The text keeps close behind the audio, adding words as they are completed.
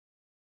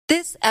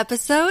This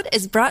episode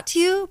is brought to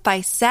you by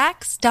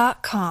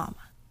Sax.com.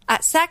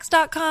 At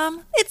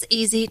Sax.com, it's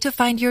easy to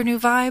find your new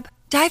vibe.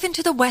 Dive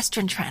into the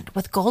Western trend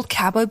with gold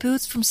cowboy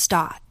boots from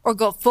Stott, or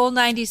go full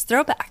 90s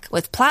throwback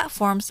with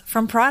platforms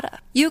from Prada.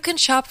 You can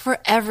shop for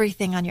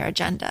everything on your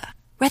agenda,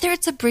 whether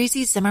it's a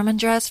breezy Zimmermann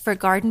dress for a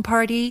garden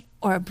party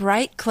or a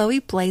bright Chloe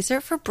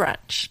blazer for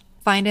brunch.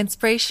 Find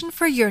inspiration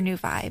for your new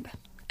vibe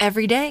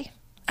every day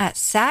at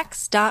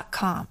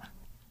Sax.com.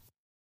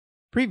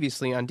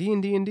 Previously on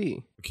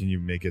D&D. Can you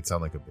make it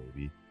sound like a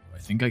baby? I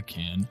think I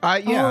can.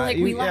 Yeah.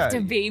 We left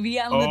a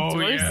baby on the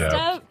doorstep.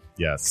 Yeah.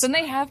 Yes. So then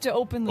they have to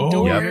open the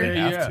door. Yeah, they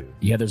have to.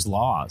 Yeah, there's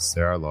laws.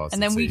 There are laws.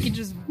 And then we can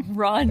just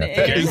run Yeah,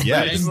 in.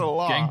 yeah, this is a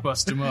law. Gang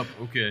bust him up.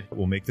 Okay.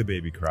 We'll make the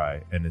baby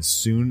cry, and as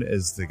soon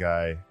as the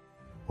guy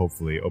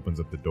hopefully opens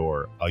up the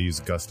door, I'll use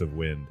gust of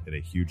wind, and a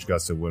huge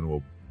gust of wind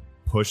will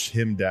push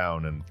him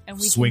down and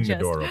we swing can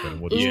the door open.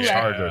 And we'll Ooh, just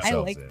charge ourselves I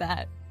like in.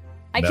 that.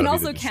 I That'll can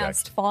be the also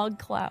cast distraction. fog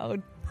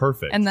cloud,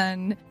 Perfect. and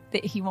then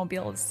he won't be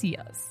able to see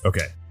us.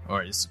 Okay. All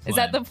right. Is Is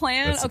that the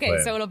plan? That's the Okay,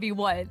 plan. so it'll be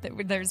what?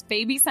 There's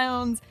baby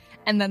sounds,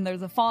 and then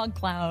there's a fog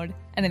cloud,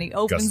 and then he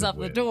opens Gust of up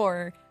the wind.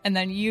 door, and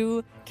then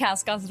you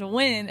cast gust of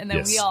wind, and then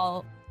Yes. we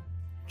all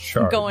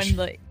Charge. go in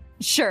the...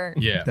 Sure.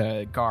 Yeah.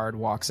 The guard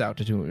walks out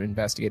to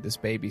investigate this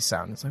baby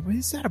sound. It's like, wait,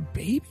 is that a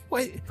baby?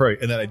 What?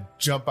 Right, and then I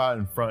jump out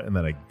in front, and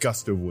then a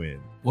gust of wind.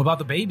 What about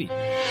the baby?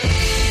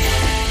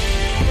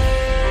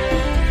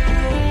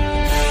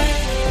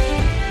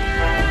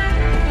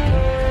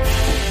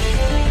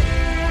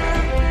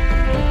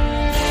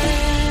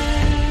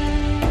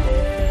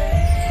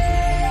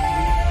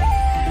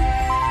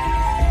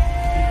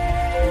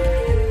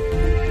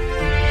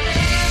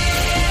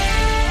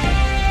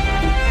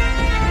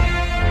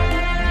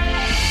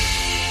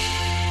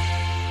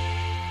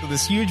 So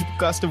this huge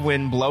gust of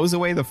wind blows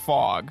away the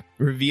fog,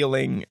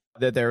 revealing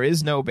that there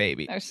is no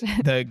baby. Oh,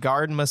 shit. The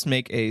guard must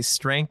make a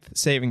strength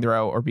saving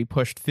throw or be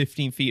pushed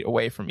 15 feet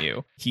away from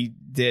you. He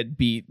did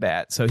beat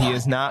that, so he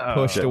is not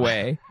pushed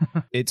away.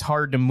 It's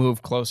hard to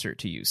move closer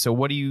to you. So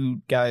what do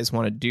you guys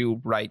want to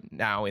do right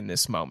now in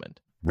this moment?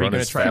 Are you Run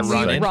going as to try to fast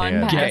run as I in? Run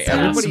can. past Okay, him.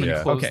 everybody,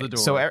 Yeah. Close okay. the door.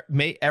 So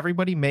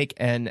everybody make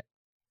an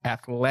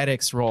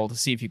athletics roll to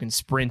see if you can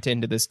sprint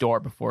into this door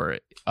before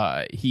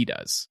he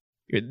does.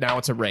 Now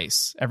it's a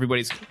race.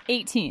 Everybody's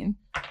 18.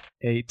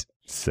 8.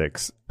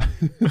 6.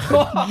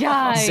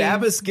 Guys.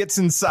 Zabas gets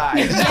inside.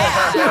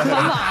 Yeah,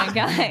 come on,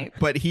 guys.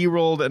 But he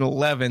rolled an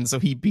 11, so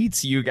he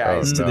beats you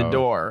guys Oh, to the no.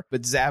 door.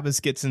 But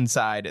Zabas gets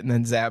inside, and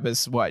then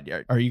Zabas, what?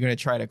 Are you going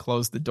to try to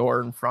close the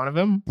door in front of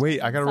him? Wait,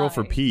 I got to roll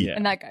for Sorry. Pete.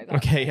 And that guy's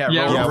Okay, yeah,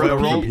 Yeah, roll, roll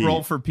roll, for Pete.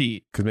 roll for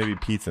Pete. Because maybe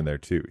Pete's in there,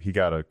 too. He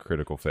got a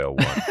critical fail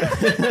 1.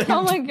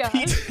 Oh my god.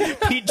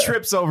 Pete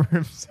trips over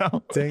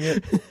himself. Dang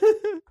it.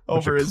 Over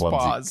Bunch of his clumsy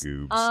paws.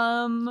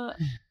 goobs.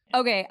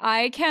 Okay,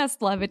 I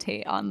cast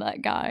levitate on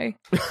that guy.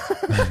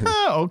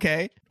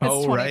 Okay.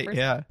 It's Right. 20%.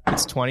 Yeah.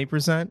 It's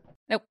 20%?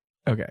 Nope.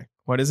 Okay.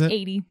 What is it?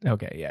 80.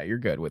 Okay. Yeah, you're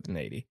good with an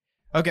 80.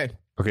 Okay.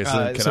 Okay, so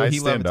then can so I he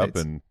stand up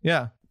levitates. and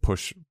Yeah.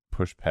 push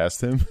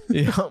past him?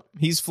 Yeah.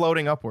 He's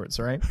floating upwards,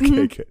 right?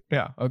 Okay, good.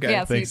 Yeah. Okay.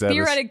 Yeah, so thanks, Evis.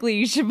 theoretically,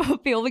 you should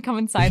both be able to come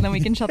inside, and then we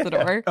can shut the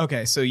door.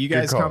 Okay, so you Good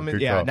guys call, come in.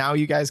 good Yeah, call. now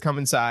you guys come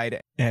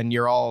inside, and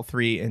you're all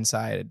three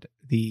inside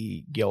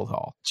the guild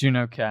hall.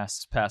 Juno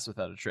casts Pass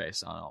Without a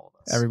Trace on all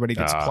of us. Everybody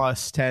gets Ah.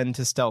 plus 10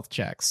 to stealth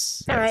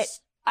checks. All right,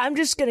 I'm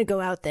just gonna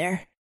go out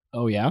there.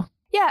 Oh, yeah?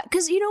 Yeah,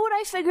 because you know what?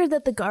 I figured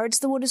that the guard's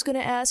the one who's going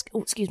to ask.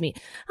 Oh, excuse me.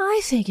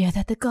 I figure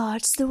that the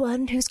guard's the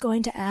one who's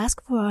going to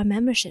ask for our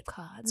membership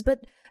cards,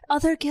 but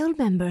other guild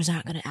members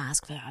aren't going to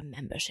ask for our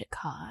membership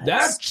cards.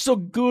 That's a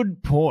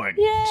good point.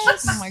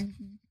 yes. Oh my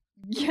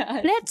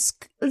god.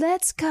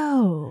 Let's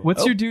go.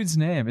 What's your dude's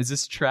name? Is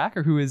this Track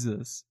or who is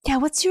this? Yeah,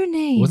 what's your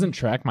name? Wasn't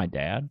Track my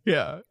dad?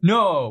 Yeah.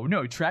 No,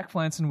 Track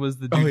Flanson was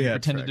the dude Oh, you yeah,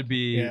 pretended Track. to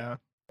be Yeah.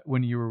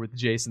 when you were with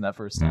Jason that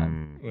first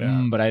time.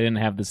 Yeah. But I didn't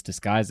have this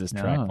disguise as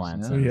No, Track no.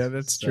 Flanson. Yeah,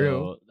 that's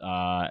true.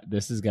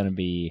 This is going to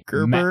be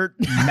Gerbert.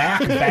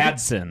 Mac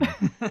Badson.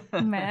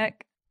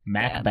 Mac.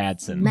 Mac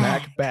Badson.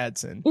 Mac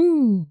Badson.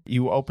 Mm.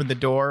 You open the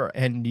door,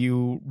 and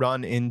you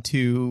run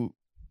into,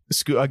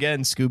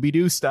 again,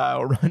 Scooby-Doo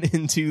style, run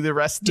into the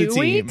rest of Do the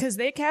we? team. Because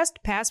they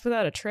cast Pass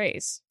Without a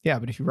Trace. Yeah,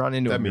 but if you run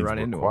into That him, you means run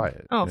we're into him.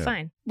 quiet. Oh, Yeah.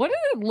 fine. What did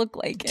it look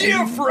like?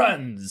 Dear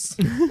friends!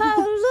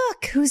 Oh,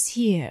 look who's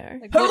here.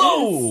 Like, what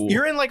Hello!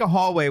 You're in like a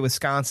hallway with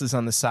sconces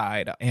on the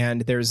side,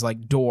 and there's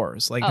like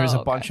doors. Like there's Oh,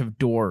 a bunch of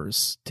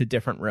doors to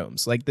different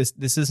rooms. Like this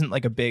isn't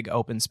like a big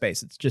open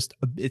space. It's just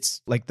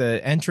it's like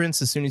the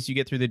entrance. As soon as you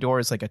get through the door,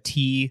 is like a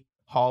T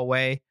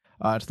hallway.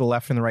 To the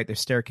left and the right, there's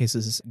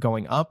staircases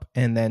going up,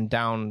 and then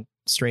down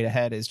straight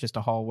ahead is just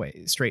a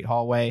hallway, straight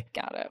hallway.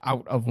 Got it.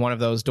 Out of one of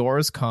those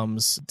doors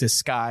comes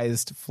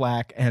disguised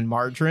Flack and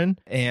Margarine,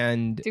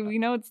 and Do we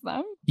know it's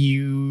them?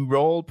 you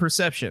roll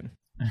perception.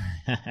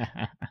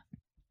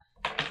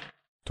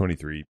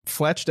 23.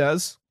 Fletch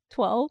does.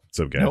 12.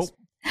 So guys. Nope.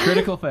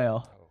 Critical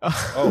fail.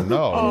 Oh,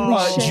 no.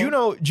 Oh,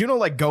 shit. Juno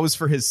like goes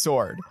for his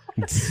sword.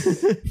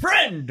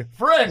 Friend,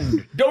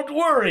 don't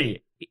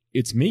worry.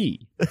 It's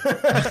me.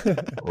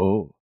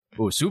 Oh,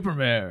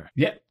 Supermare.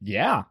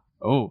 Yeah.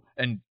 Oh,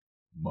 and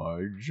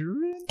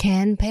Margarine?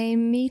 Can pay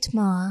meat,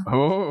 Ma.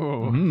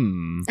 Oh.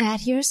 Hmm.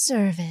 At your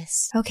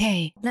service.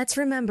 Okay, let's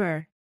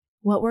remember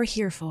what we're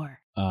here for.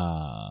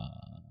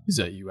 Is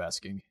that you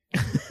asking?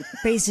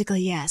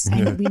 Basically, yes.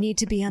 And we need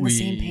to be on the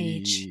same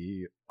page.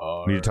 We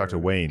need to talk to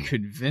Wayne.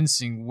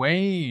 Convincing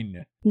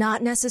Wayne.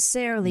 Not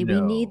necessarily.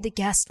 No. We need the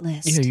guest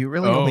list. Yeah, you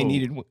really only Oh.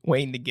 needed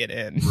Wayne to get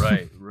in.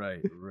 Right.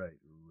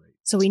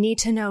 So we need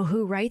to know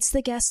who writes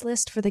the guest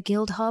list for the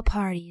Guildhall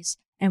parties,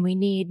 and we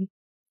need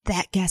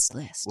that guest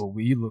list. Well,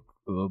 we look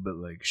a little bit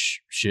like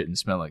shit and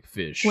smell like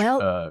fish.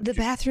 Well, the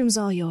bathroom's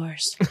all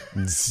yours.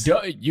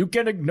 You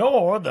can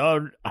ignore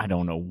the... I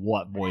don't know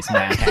what voice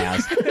Matt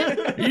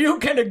has. You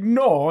can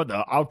ignore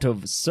the out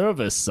of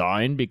service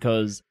sign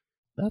because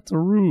that's a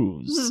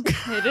ruse.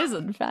 It is,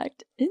 in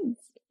fact, in.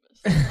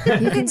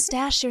 You can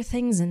stash your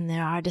things in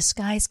there. Our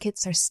disguise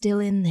kits are still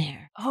in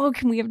there. Oh,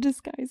 can we have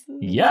disguises?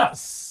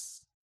 Yes.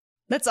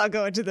 Let's all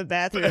go into the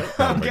bathroom.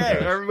 my Okay,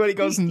 gosh. everybody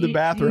goes into the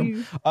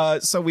bathroom.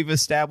 So we've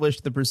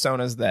established the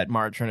personas that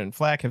Margarine and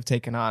Flack have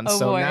taken on. Oh,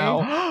 so boy.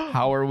 now,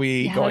 how are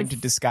we Yes. going to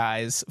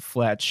disguise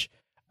Fletch,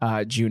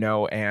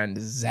 Juno, and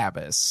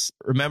Zabas?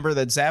 Remember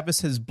that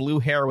Zabas has blue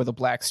hair with a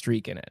black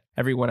streak in it.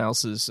 Everyone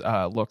else's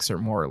looks are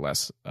more or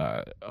less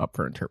up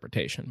for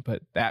interpretation,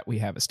 but that we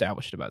have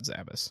established about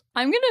Zabas.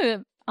 I'm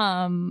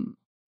gonna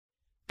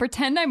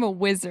pretend I'm a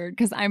wizard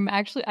because I'm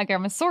actually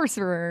I'm a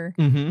sorcerer.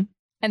 Mm-hmm.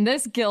 And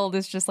this guild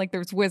is just like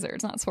there's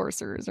wizards, not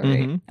sorcerers,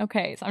 right? Mhm.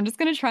 Okay, so I'm just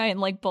gonna try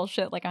and like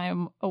bullshit like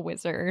I'm a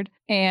wizard.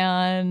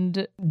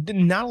 And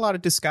Not a lot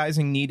of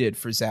disguising needed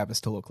for Zabas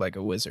to look like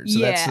a wizard. So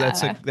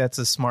Yeah. that's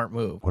a smart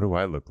move. What do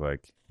I look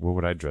like? What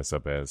would I dress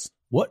up as?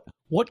 What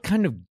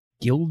kind of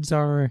guilds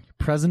are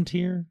present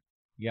here?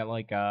 You got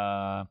like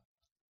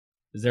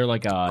is there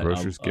like a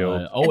Grocers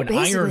Guild? An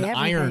Basically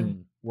iron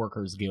everything.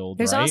 workers guild.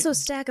 There's right? also a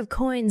stack of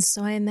coins,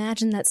 so I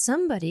imagine that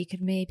somebody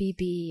could maybe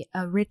be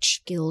a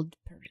rich guild,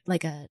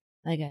 like a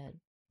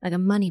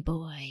money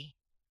boy.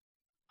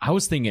 I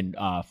was thinking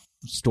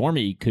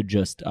Stormy could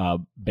just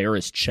bear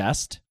his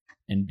chest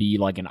and be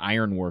like an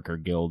iron worker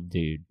guild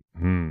dude.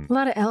 A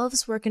lot of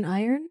elves work in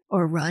iron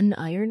or run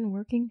iron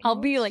working. I'll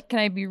be guilds. like, can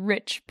I be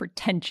rich,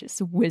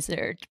 pretentious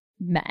wizard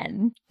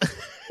man?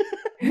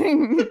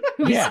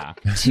 Yeah.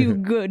 Too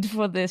good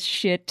for this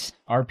shit.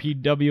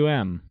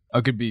 RPWM.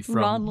 I could be from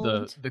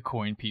Ronald. the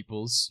coin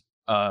peoples.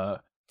 To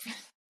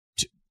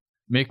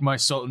make my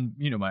sultan,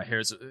 my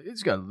hair's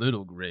it's got a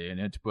little gray in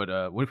it, but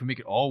what if we make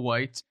it all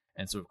white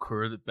and sort of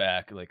curl it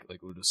back, like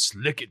we'll just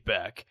slick it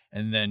back,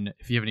 and then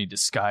if you have any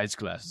disguise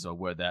glasses, I'll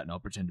wear that and I'll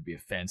pretend to be a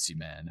fancy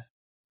man.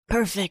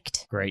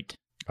 Perfect. Great.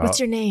 What's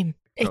your name?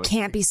 It Oh,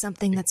 can't be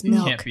something that's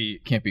milk.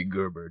 Can't be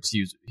Gerbert.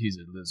 He's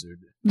a lizard.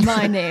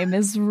 My name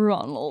is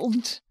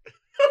Ronald.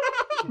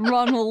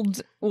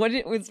 Ronald. What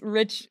it was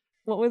rich.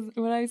 What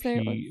did I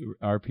say?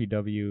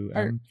 RPWM.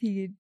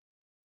 RP.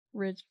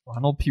 Rich.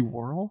 Ronald P.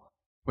 Worrell?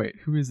 Wait,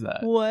 who is that?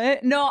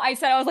 What? No, I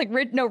said I was like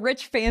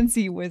rich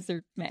fancy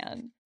wizard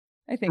man.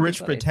 I think Rich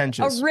is what I said.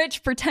 pretentious. A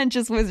rich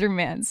pretentious wizard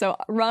man. So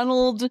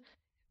Ronald.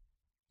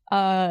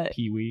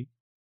 Pee-wee.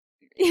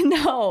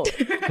 No.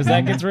 Because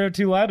that gets rid of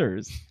 2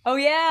 letters. Oh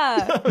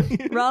yeah.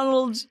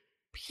 Ronald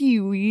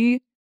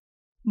Pee-wee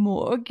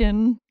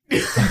Morgan.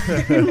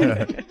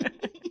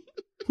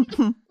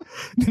 The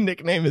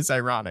nickname is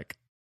ironic.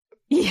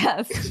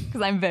 Yes,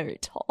 because I'm very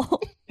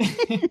tall.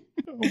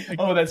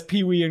 Oh, that's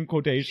Pee-wee in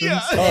quotations?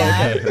 Yeah.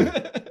 Oh,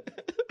 okay.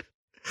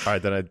 All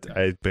right, then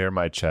I bare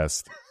my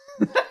chest,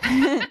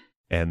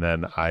 and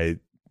then I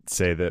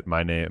say that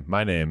my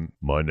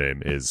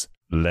name is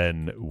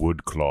Len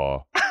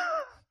Woodclaw.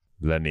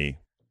 Lenny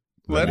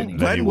Len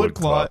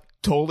Woodclaw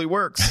totally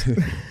works. Wait,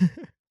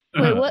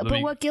 what? Let But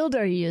me- what guild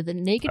are you? The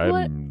naked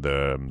what? I'm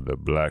the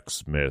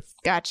blacksmith.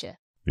 Gotcha.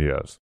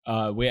 Yes.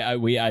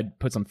 I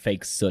put some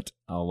fake soot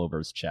all over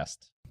his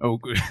chest. Oh,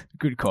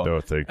 good call. No,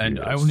 thank you. And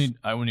yes.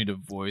 I will need a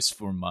voice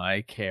for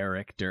my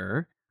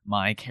character.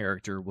 My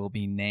character will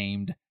be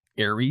named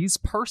Ares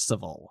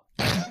Percival,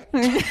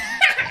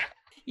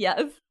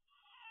 Yes.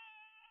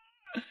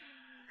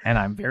 And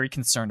I'm very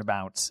concerned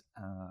about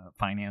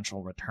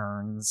financial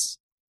returns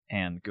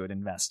and good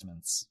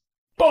investments.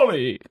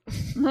 Bully.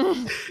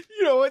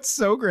 You know what's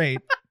so great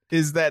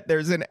is that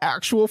there's an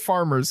actual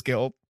farmer's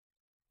guild,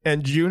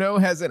 and Juno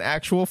has an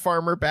actual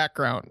farmer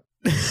background.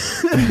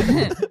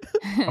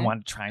 I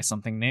want to try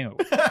something new.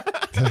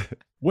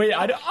 Wait,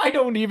 I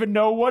don't even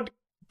know what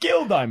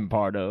guild I'm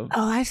part of.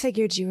 Oh, I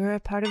figured you were a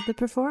part of the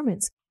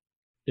performance.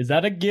 Is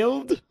that a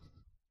guild?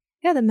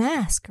 Yeah, the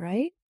mask,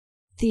 right?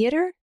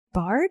 Theater?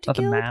 Bard But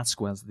the guild?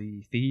 mask was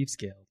the Thieves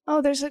Guild. Oh,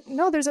 there's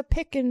a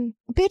pick and...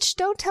 Bitch,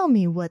 don't tell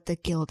me what the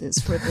guild is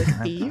for the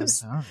thieves.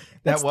 Sorry.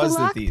 That's That was the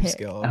the lock Thieves pick.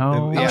 Guild. Oh. It,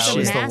 Oh, yeah, the it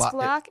was mask the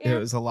lock, It yeah?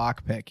 was a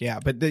lock pick. Yeah,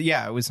 but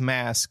it was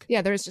mask.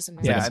 Yeah, there is just a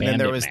mask. Yeah, like a and then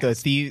there bandit was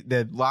mask.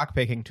 the lock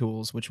picking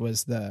tools, which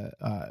was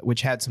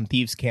which had some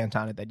thieves' cant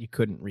on it that you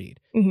couldn't read.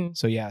 Mhm.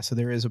 So yeah, so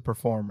there is a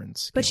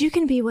performance. But guild. you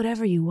can be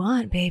whatever you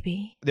want,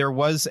 baby. There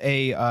was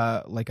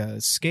a like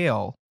a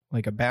scale,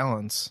 like a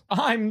balance.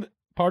 I'm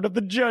part of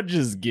the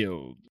Judges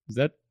Guild. Is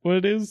that what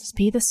it is? Just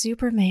be the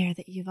super mayor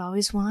that you've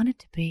always wanted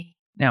to be.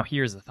 Now,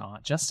 here's a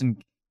thought.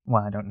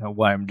 Well, I don't know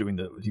why I'm doing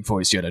the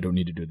voice yet. I don't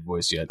need to do the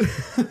voice yet.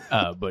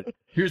 But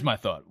here's my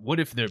thought. What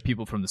if there are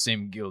people from the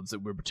same guilds that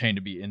we're pretending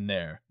to be in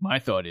there? My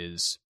thought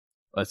is,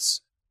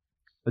 let's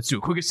do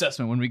a quick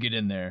assessment when we get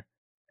in there,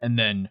 and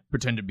then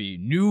pretend to be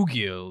new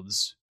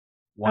guilds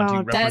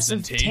wanting that's a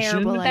representation.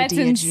 terrible That's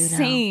idea,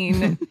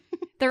 insane.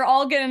 They're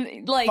all gonna,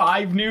 like...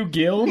 5 new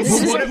guilds?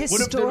 This is What a if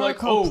they're like,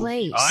 historical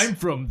place. I'm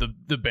from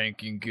the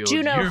banking guild.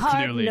 Juno You're Hard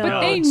clearly knows. But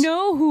not. they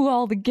know who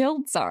all the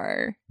guilds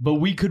are. But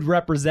we could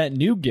represent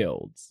new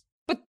guilds.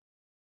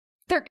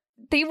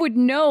 They would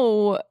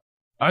know.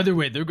 Either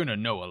way, they're gonna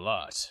know a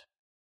lot.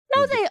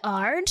 No, they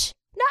aren't.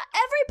 Not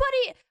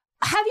everybody.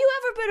 Have you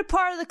ever been a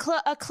part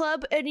of a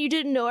club and you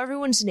didn't know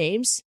everyone's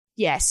names?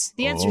 Yes.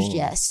 The answer is Oh.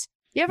 yes.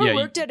 You ever Yeah,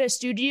 worked at a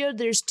studio?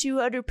 There's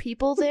 200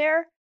 people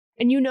there,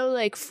 and you know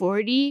like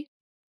 40.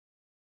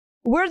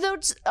 Were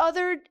those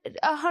other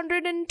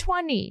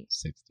 120?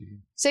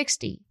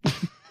 60.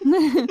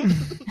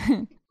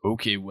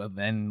 Okay, well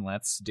then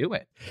let's do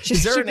it.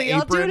 Is there Should an we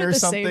all do apron it at or the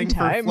same something for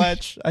time?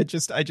 Fletch? I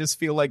just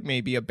feel like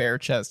maybe a bear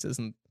chest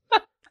isn't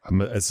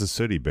It's a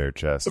sooty bear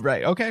chest.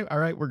 right. Okay, all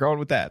right, we're going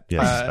with that.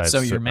 Yes, I So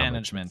sit you're on it.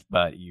 management,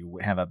 but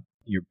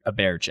you're a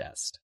bear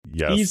chest.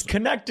 Yes. He's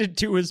connected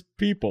to his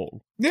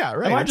people. Yeah,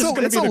 right. Am I It's just a,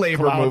 gonna it's be a the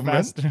labor cloud movement.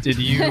 master? Did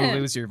you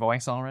lose your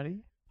voice already?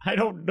 I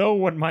don't know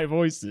what my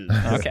voice is.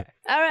 Okay.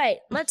 All right,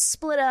 let's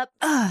split up.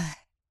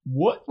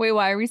 What? Wait,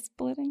 why are we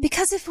splitting?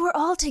 Because if we're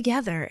all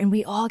together and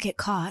we all get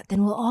caught,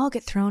 then we'll all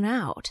get thrown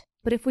out.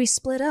 But if we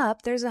split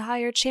up, there's a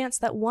higher chance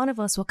that one of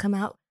us will come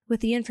out with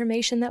the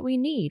information that we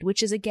need,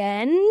 which is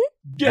again...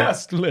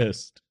 Guest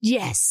list.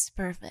 Yes,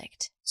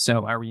 perfect.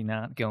 So are we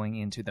not going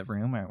into the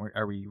room?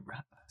 Are we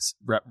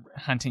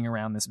hunting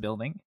around this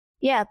building?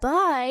 Yeah,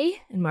 bye.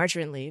 And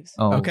Margarine leaves.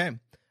 Oh, Okay.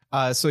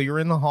 So you're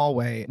in the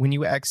hallway. When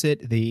you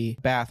exit the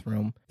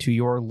bathroom, to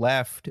your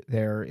left,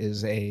 there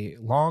is a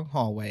long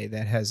hallway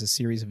that has a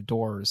series of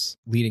doors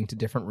leading to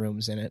different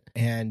rooms in it.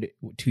 And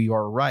to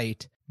your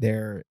right,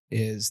 there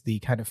is the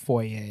kind of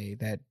foyer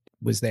that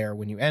was there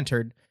when you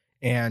entered.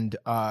 And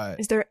Are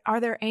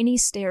there any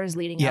stairs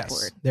leading yes,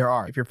 upward? there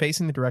are. If you're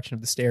facing the direction of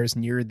the stairs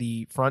near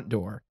the front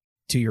door,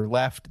 to your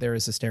left, there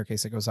is a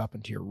staircase that goes up,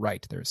 and to your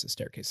right, there is a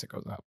staircase that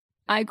goes up.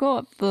 I go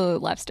up the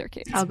left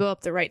staircase. I'll go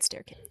up the right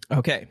staircase.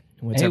 Okay.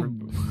 Hey, what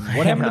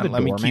Hang happened to on, the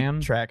let me doorman?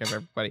 keep track of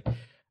everybody. He's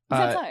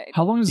outside.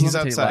 How long does He's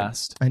levitate outside,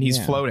 last? and he's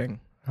Yeah. floating.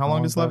 How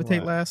long does How long does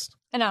that levitate last?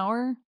 An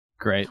hour.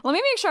 Great. Let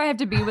me make sure I have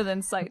to be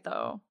within sight,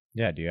 though.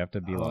 Yeah, do you have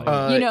to be like...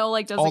 Uh, You know,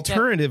 like, does it get...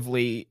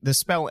 Alternatively, the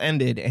spell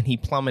ended and he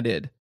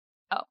plummeted.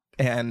 Oh.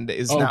 And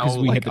is Oh, now 'cause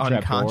we like hit the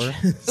trap door?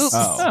 unconscious. Oops.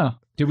 Oh.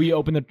 Did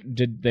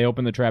they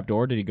open the trap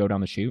door? Did he go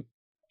down the chute?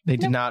 They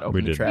did not open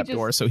We the didn't. trap He just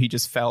door, so he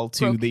just fell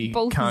to broke the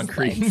both his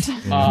concrete legs.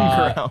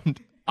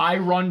 ground. I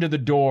run to the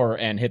door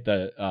and hit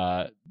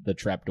the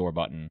trap door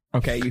button.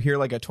 Okay, you hear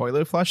like a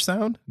toilet flush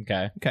sound.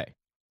 Okay. Okay.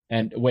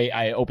 And wait,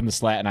 I open the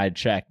slat and I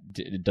check.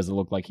 Does it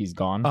look like he's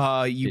gone?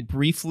 You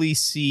briefly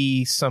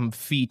see some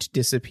feet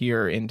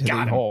disappear into Got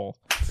the him. hole,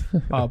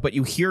 but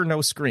you hear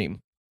no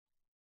scream.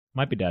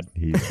 Might be dead.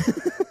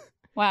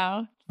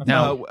 Wow.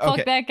 No. Fuck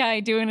Okay. that guy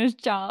doing his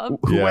job.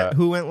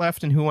 Who went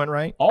left and who went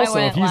right? Also,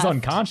 went if he's left.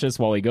 unconscious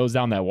while he goes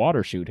down that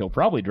water chute, he'll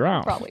probably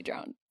drown. Probably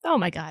drowned. Oh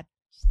my god.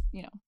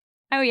 You know.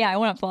 Oh, yeah, I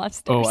went up the left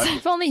stairs. Oh,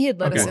 If only he had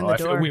let us in the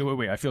door.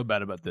 Wait. I feel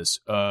bad about this.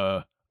 I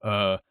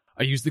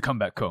used the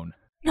comeback cone.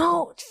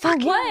 No, For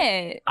fuck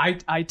what?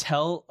 I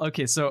tell.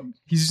 Okay, so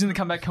he's using the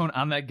comeback cone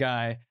on that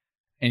guy,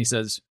 and he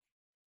says,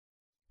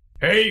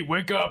 "Hey,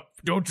 wake up!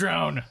 Don't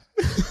drown."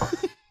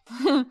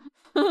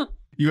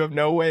 You have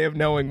no way of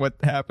knowing what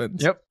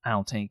happens. Yep.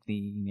 I'll take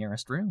the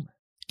nearest room.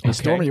 Hey,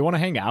 Stormy, you want to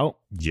hang out?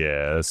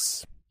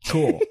 Yes.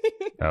 Cool.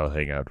 I'll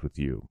hang out with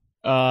you.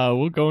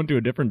 We'll go into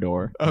a different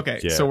door. Okay,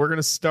 Yeah. so we're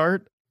gonna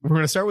start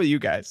with you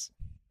guys.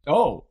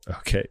 Oh,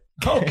 Okay.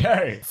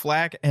 okay.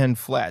 Flack and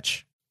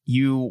Fletch,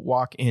 you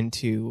walk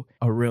into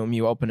a room.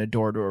 You open a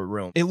door to a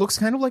room. It looks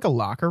kind of like a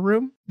locker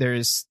room.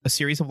 There's a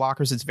series of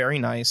lockers. It's very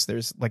nice.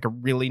 There's like a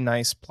really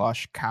nice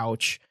plush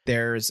couch.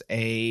 There's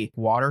a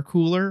water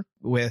cooler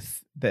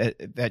with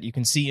that you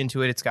can see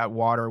into it. It's got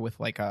water with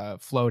like a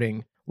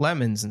floating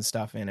lemons and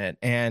stuff in it,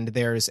 and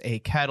there's a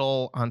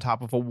kettle on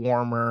top of a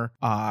warmer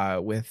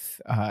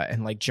with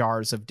and like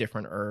jars of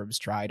different herbs,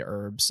 dried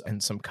herbs,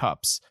 and some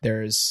cups.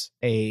 There's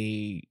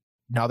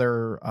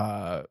another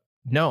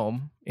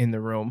gnome in the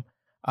room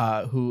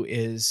who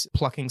is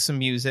plucking some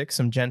music,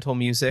 some gentle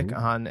music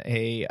on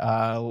a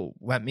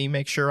let me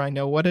make sure I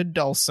know what a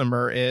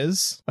dulcimer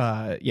is.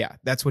 Yeah,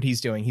 that's what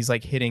he's doing. He's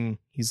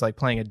like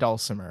playing a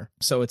dulcimer.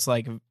 So it's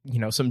like, you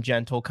know, some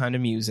gentle kind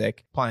of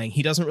music playing.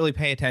 He doesn't really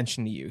pay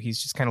attention to you. He's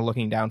just kind of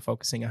looking down,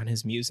 focusing on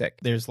his music.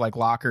 There's like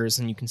lockers,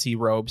 and you can see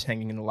robes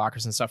hanging in the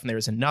lockers and stuff. And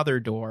there's another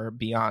door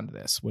beyond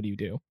this. What do you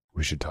do?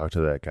 We should talk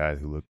to that guy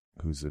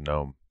who's a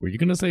gnome. Were you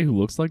going to say who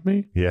looks like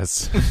me?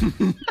 Yes.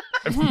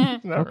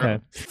 Okay.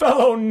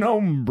 Fellow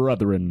gnome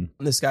brethren,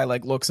 This guy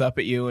like looks up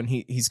at you, and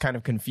he's kind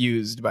of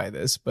confused by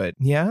this, but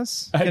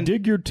yes. I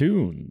dig your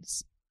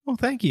tunes. Well,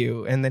 thank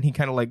you. And then he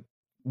kind of like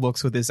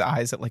looks with his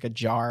eyes at like a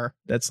jar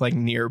that's like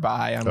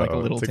nearby on like a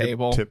little it's like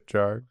table. a tip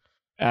jar.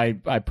 I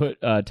put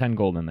 10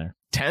 gold in there.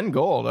 10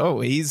 gold. Oh,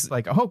 he's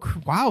like, oh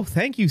wow,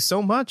 thank you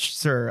so much,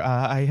 sir.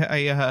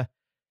 I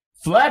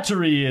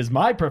Flattery is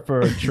my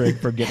preferred trick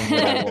for getting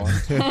what I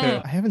want.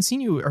 I haven't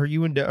seen you. Are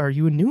you a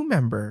new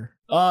member?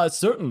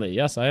 Certainly,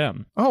 yes, I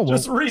am. Oh, well,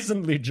 Just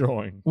recently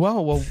joined.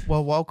 well,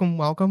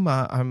 welcome.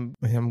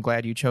 I'm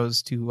glad you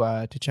chose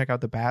to check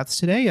out the baths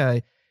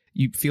today.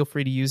 You feel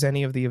free to use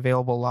any of the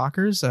available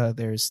lockers.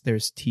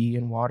 There's tea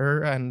and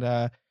water, and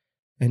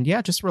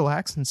yeah, just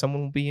relax, and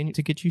someone will be in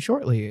to get you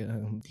shortly.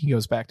 He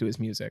goes back to his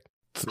music.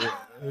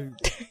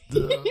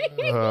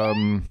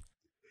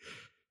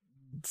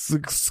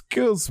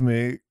 Excuse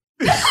me.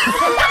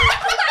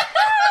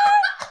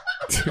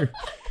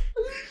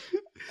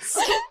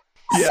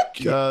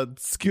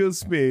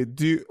 Excuse me.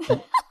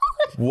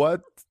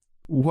 What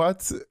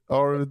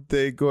are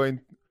they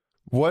going?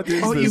 What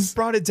is Oh, this? you've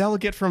brought a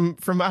delegate from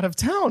out of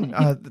town.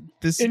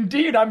 This.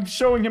 Indeed, I'm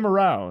showing him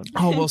around.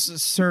 Oh well,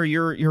 sir,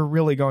 you're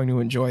really going to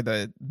enjoy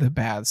the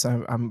baths.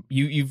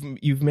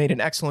 You've made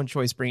an excellent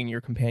choice bringing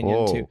your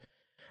companion too.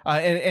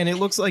 And it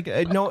looks like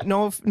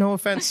no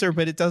offense, sir,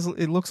 but it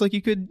looks like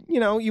you could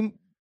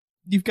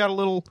you've got a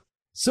little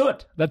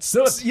soot. That's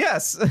soot.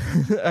 Yes,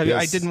 Yes.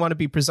 I didn't want to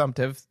be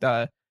presumptive.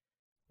 I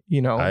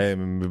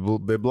am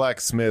the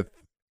blacksmith.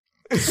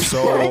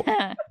 So,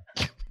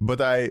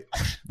 but I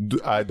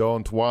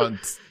don't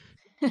want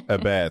a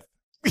bath.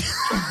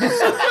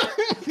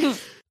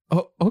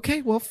 Oh,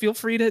 okay. Well, feel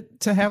free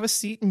to have a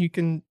seat, and you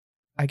can,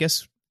 I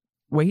guess,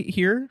 wait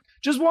here.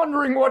 Just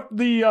wondering what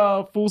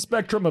the full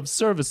spectrum of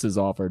services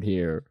offered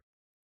here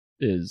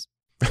is.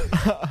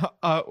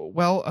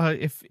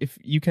 If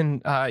you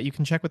can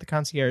check with the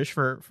concierge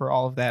for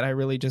all of that.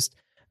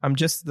 I'm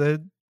just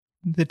the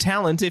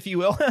talent, if you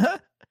will.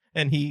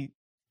 And he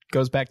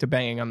goes back to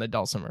banging on the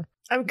dulcimer.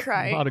 I'm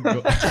crying.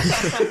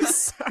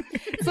 Sorry.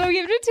 So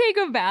you have to take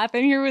a bath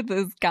in here with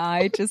this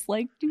guy, just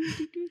like.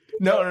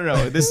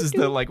 No. This is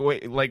the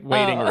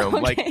waiting room.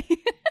 Okay. Like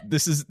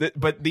this is,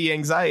 but the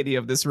anxiety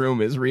of this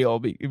room is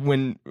real.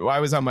 When I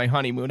was on my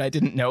honeymoon, I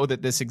didn't know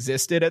that this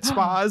existed at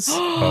spas.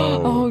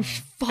 Oh,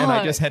 fuck. And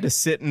I just had to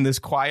sit in this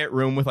quiet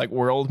room with like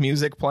world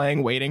music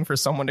playing, waiting for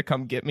someone to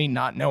come get me,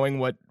 not knowing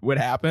what would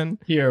happen.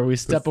 Here we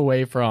step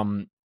away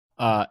from.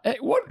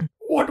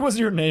 What was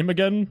your name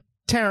again?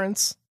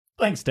 Terrence.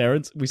 Thanks,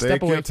 Terrence. We Thank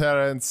step away. you,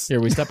 Terrence. Here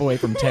we step away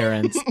from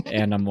Terrence,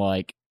 and I'm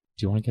like,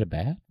 "Do you want to get a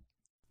bath?"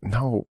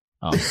 No,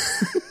 Oh,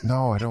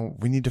 no, I don't.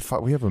 We need to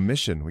fight. We have a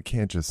mission. We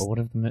can't just. but what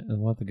if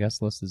the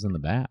guest list is in the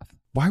bath?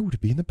 Why would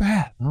it be in the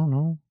bath? I don't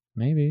know.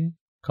 Maybe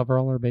cover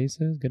all our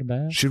bases, get a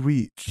bath. Should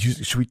we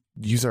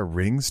use our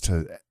rings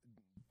to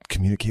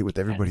communicate with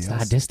everybody It's else?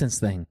 not a distance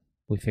thing.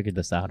 We figured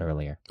this out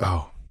earlier.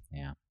 Oh,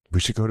 Yeah. we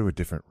should go to a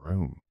different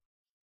room.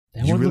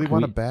 That You would really look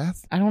want a weird.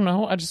 bath? I don't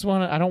know. I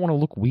don't want to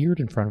look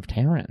weird in front of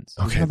Terrence.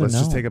 We'd Okay, rather let's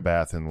just know. take a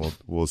bath and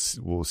we'll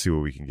see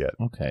what we can get.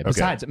 Okay.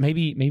 Besides,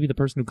 maybe the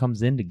person who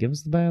comes in to give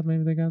us the bath,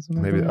 maybe they got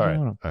something. Maybe. I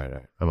All don't right.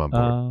 know. I'm on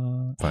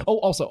board. Fine. Oh,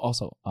 also,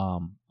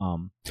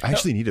 I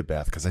actually need a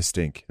bath because I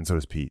stink, and so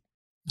does Pete.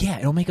 yeah,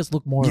 it'll make us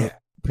look more Yeah.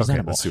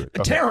 presentable. Okay, let's do it.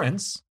 Okay.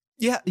 Terrence,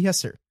 Yeah. Yes,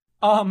 sir.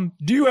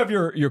 do you have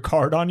your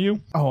card on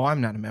you? Oh, I'm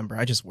not a member.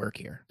 I just work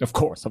here. Of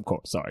course.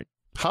 Sorry.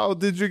 How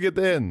did you get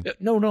in?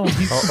 No.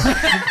 He's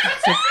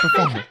it's a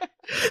performer.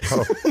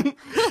 Oh.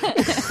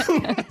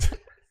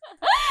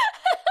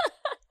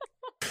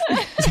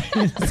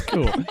 It's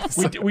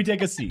cool. We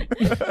take a seat.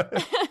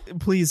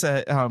 Please,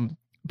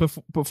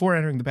 before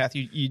entering the bath,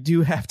 you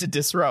do have to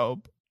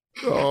disrobe.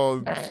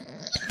 Oh.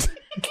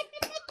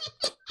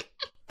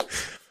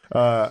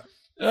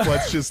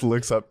 Fletch just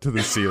looks up to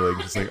the ceiling,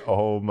 just like,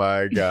 oh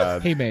my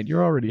god. Hey man,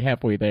 you're already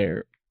halfway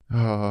there.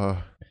 All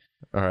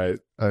right,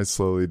 I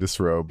slowly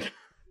disrobe.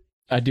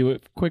 I do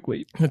it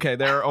quickly. Okay,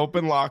 there are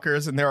open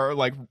lockers and there are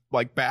like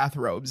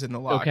bathrobes in the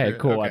locker. Okay,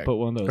 cool. I put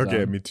one of those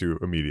Okay, on. me too.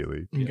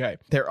 Immediately. Okay,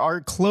 there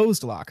are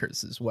closed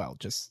lockers as well.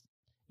 Just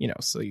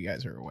so you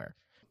guys are aware.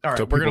 All right,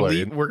 So we're gonna people are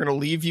leave. in? We're gonna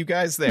leave you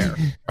guys there,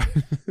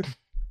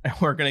 and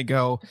we're gonna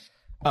go.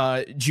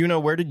 Juno,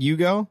 where did you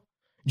go?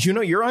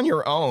 Juno, you're on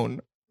your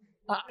own.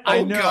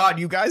 I know. God,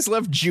 you guys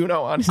left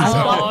Juno on his Oh,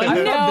 own. I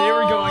no. thought they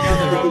were going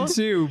on their own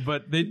too,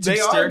 but they took They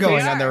are staircase.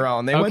 going on their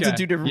own. They went to Okay.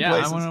 two different yeah,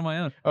 places. I went on my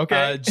own.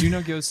 Okay.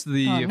 Juno goes to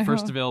the Oh, no.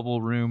 first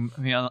available room.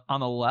 I mean, on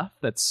the left,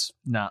 that's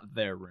not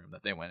their room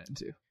that they went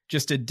into.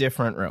 Just a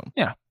different room.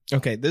 Yeah.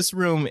 Okay, this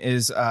room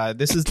is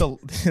this is the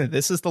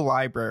this is the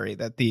library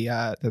that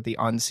the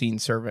unseen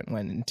servant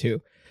went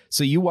into.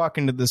 So you walk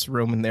into this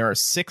room and there are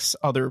 6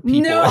 other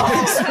people. No. in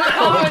this room.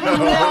 Oh, no.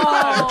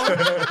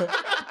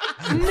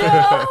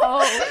 No.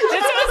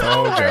 This was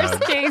Oh, the God.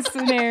 worst case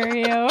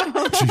scenario.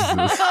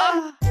 Jesus.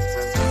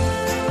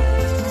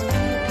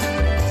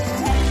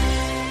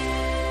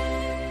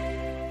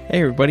 Hey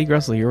everybody,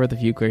 Gressel here with a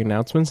few quick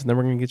announcements, and then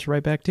we're going to get you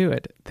right back to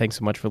it. Thanks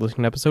so much for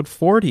listening to episode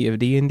 40 of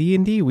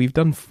D&D. We've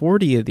done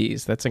 40 of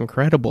these. That's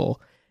incredible.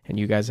 And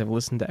you guys have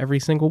listened to every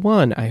single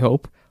one, I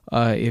hope.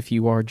 If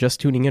you are just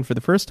tuning in for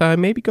the first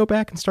time, maybe go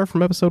back and start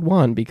from episode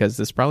 1, because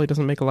this probably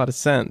doesn't make a lot of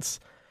sense.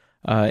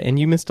 And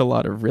you missed a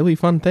lot of really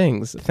fun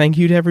things. Thank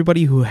you to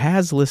everybody who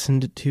has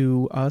listened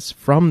to us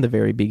from the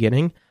very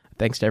beginning.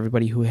 Thanks to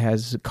everybody who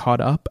has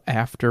caught up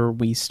after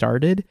we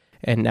started.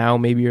 And now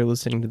maybe you're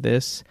listening to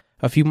this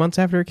a few months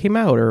after it came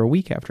out, or a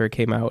week after it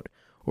came out,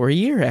 or a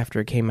year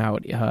after it came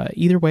out.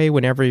 Either way,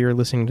 whenever you're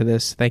listening to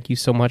this, thank you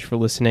so much for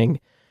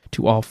listening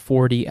to all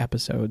 40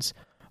 episodes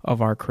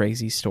of our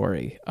crazy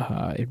story.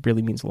 It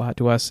really means a lot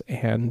to us,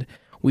 and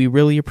we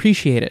really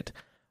appreciate it.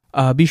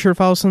 Be sure to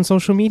follow us on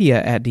social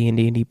media at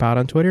DND&DPod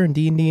on Twitter and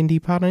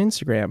DND&DPod on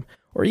Instagram,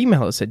 or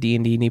email us at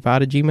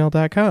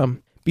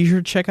dnddpod@gmail.com. Be sure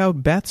to check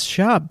out Beth's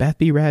shop,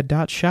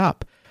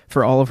 bethbrad.shop,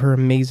 for all of her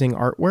amazing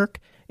artwork,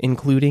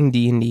 including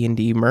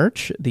D&D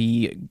merch.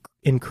 The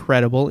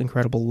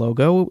incredible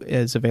logo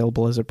is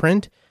available as a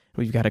print.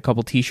 We've got a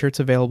couple t-shirts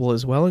available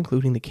as well,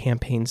 including the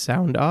campaign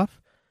sound off.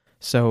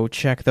 So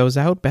check those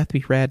out,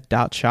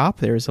 bethbrad.shop.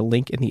 There's a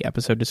link in the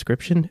episode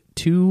description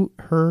to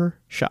her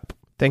shop.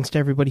 Thanks to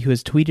everybody who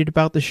has tweeted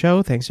about the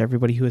show. Thanks to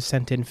everybody who has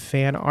sent in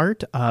fan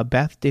art.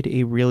 Beth did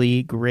a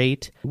really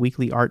great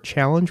weekly art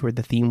challenge where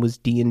the theme was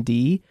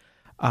D&D.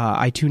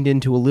 I tuned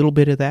into a little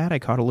bit of that. I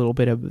caught a little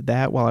bit of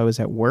that while I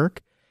was at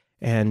work.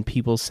 And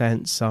people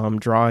sent some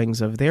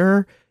drawings of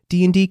their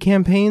D&D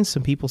campaigns.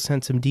 Some people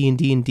sent some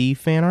D&D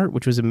fan art,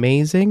 which was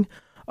amazing.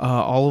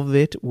 All of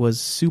it was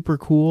super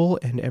cool,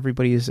 and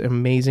everybody is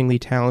amazingly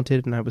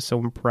talented, and I was so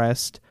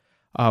impressed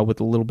with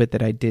the little bit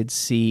that I did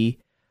see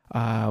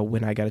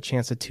when I got a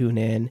chance to tune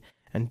in,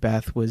 and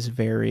Beth was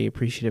very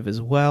appreciative as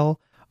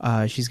well.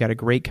 She's got a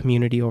great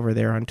community over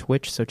there on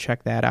Twitch, so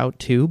check that out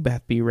too,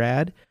 Beth B.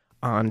 Rad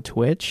on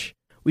Twitch.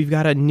 We've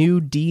got a new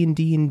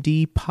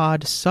D&D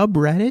pod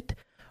subreddit.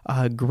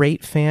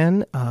 Great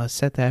fan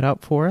set that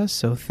up for us,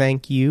 so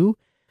thank you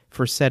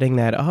for setting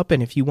that up.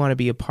 And if you want to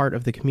be a part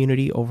of the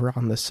community over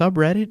on the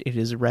subreddit, it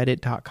is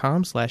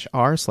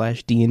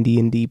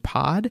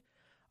reddit.com/r/DNDndpod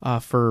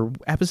for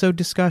episode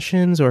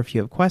discussions, or if you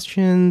have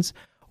questions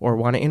or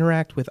want to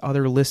interact with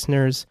other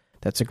listeners,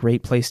 that's a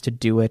great place to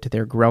do it.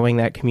 They're growing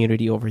that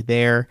community over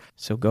there,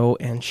 so go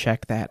and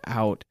check that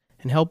out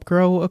and help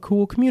grow a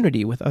cool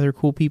community with other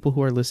cool people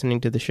who are listening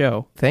to the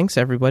show. Thanks,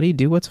 everybody.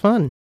 Do what's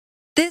fun.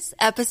 This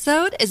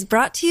episode is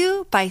brought to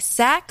you by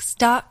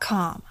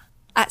Sax.com.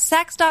 At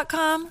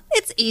Sax.com,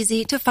 it's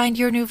easy to find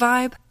your new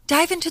vibe.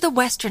 Dive into the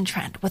Western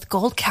trend with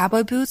gold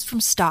cowboy boots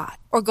from Stott,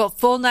 or go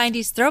full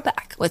 90s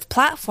throwback with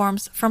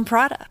platforms from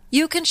Prada.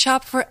 You can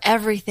shop for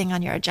everything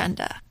on your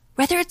agenda,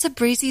 whether it's a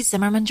breezy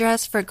Zimmermann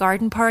dress for a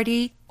garden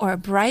party or a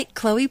bright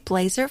Chloe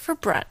blazer for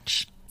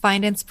brunch.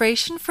 Find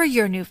inspiration for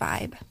your new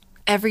vibe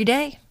every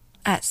day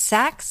at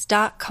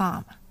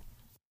Sax.com.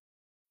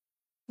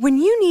 When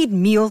you need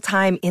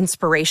mealtime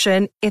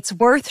inspiration, it's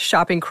worth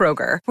shopping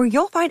Kroger, where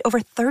you'll find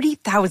over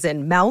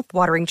 30,000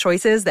 mouth-watering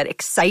choices that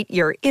excite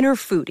your inner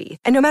foodie.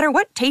 And no matter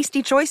what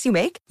tasty choice you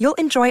make, you'll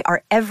enjoy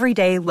our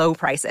everyday low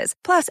prices,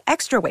 plus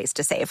extra ways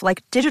to save,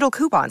 like digital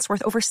coupons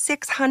worth over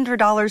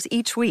 $600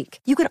 each week.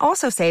 You can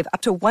also save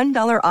up to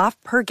 $1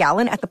 off per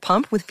gallon at the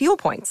pump with fuel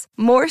points.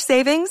 More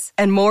savings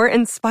and more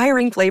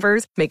inspiring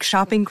flavors make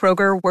shopping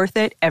Kroger worth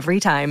it every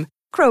time.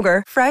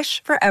 Kroger,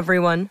 fresh for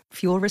everyone.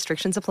 Fuel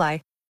restrictions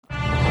apply.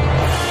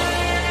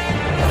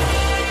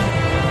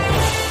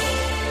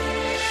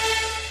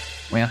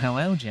 Well,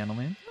 hello,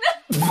 gentlemen.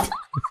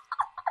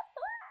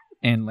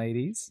 And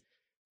ladies.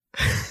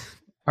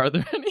 Are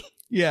there any?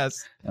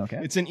 Yes. Okay.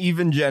 It's an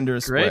even gender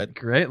split.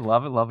 Great.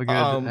 Love it. Love a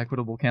good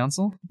equitable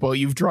council. Well,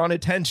 you've drawn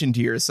attention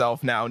to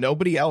yourself now.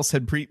 Nobody else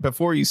had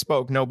before you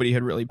spoke, nobody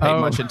had really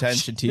paid much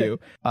attention to you.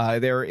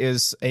 There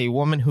is a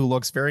woman who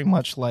looks very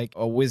much like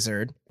a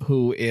wizard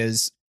who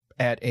is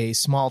at a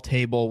small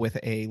table with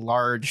a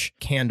large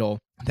candle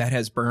that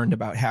has burned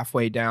about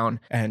halfway down,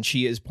 and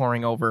she is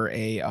poring over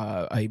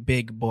a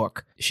big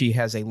book. She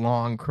has a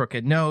long,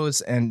 crooked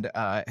nose and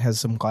has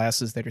some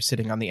glasses that are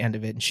sitting on the end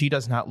of it, and she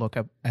does not look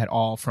up at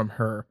all from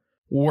her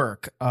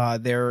work.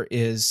 There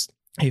is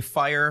a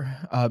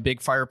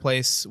big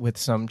fireplace with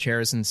some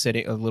chairs and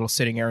a little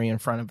sitting area in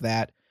front of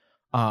that,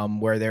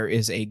 where there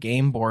is a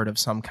game board of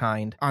some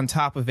kind. On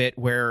top of it,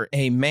 where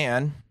a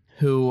man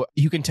who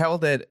you can tell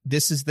that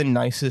these are the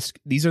nicest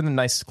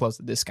clothes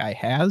that this guy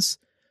has.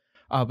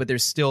 But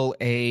there's still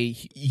a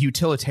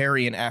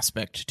utilitarian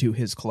aspect to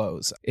his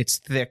clothes. It's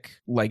thick,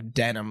 like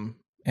denim,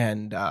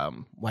 and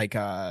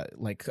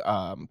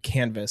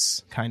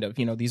canvas kind of.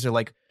 You know, these are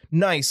like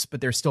nice, but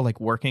they're still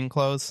like working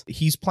clothes.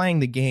 He's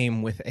playing the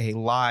game with a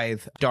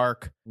lithe,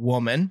 dark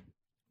woman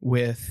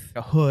with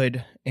a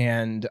hood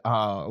and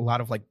a lot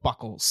of like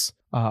buckles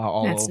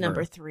all over. That's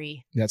number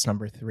 3. That's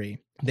number 3.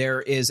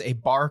 There is a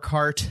bar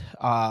cart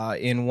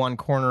in one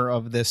corner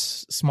of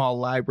this small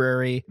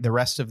library. The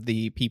rest of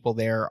the people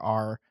there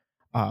are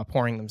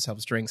pouring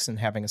themselves drinks and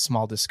having a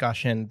small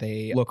discussion.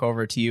 They look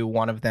over to you.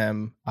 One of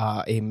them,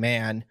 a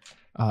man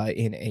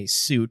in a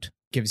suit,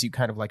 gives you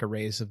kind of like a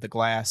raise of the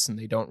glass, and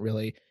they don't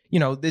really,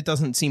 it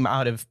doesn't seem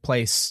out of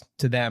place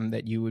to them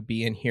that you would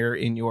be in here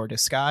in your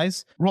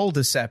disguise. Roll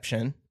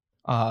deception,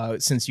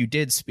 since you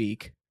did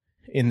speak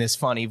in this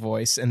funny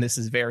voice, and this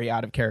is very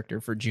out of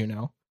character for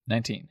Juno.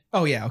 19.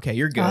 Oh, yeah. Okay,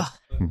 you're good.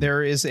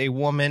 There is a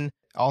woman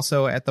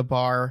also at the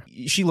bar.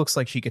 She looks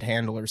like she could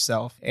handle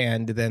herself.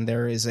 And then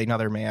there is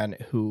another man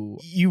who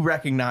you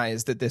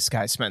recognize that this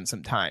guy spent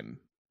some time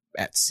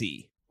at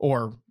sea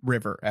or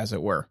river, as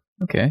it were.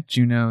 Okay.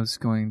 Juno's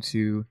going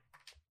to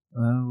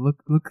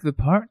look the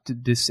part,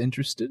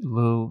 disinterested, a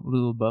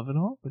little above it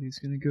all, but he's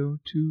going to go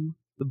to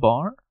the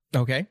bar.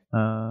 Okay.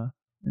 And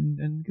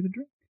get a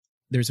drink.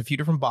 There's a few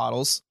different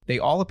bottles. They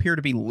all appear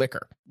to be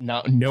liquor.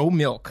 No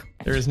milk.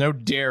 There is no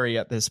dairy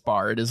at this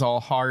bar. It is all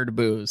hard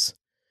booze.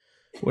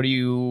 What do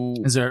you...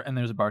 There's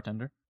a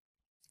bartender?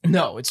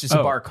 No, it's just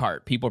a bar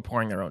cart. People are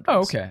pouring their own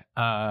drinks. Oh,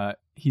 okay.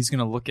 He's going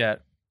to look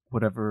at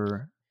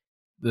whatever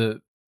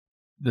the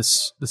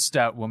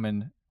stout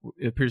woman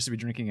appears to be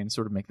drinking and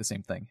sort of make the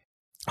same thing.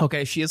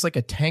 Okay, she has like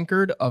a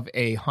tankard of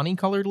a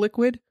honey-colored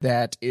liquid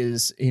that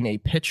is in a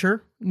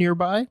pitcher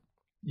nearby.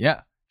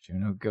 Yeah,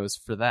 Juno goes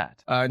for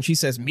that. And she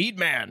says, "Mead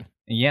man."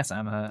 Yes,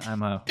 I'm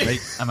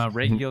a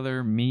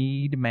regular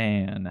mead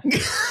man.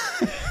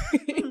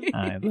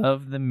 I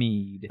love the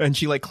mead. And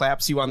she like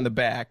claps you on the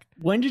back.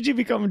 When did you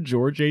become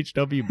George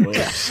H.W. Bush?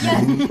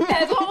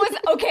 That's what was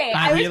okay.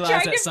 I was realized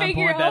trying at to some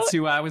figure point out. that's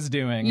who I was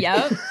doing.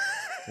 Yep.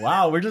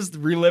 Wow, we're just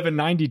reliving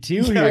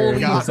 92 here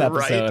in this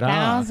episode,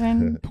 huh?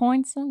 1,000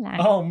 points a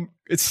night.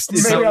 It's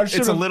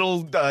a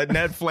little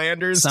Ned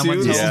Flanders Someone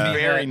too. told This is me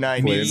very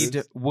that 90s.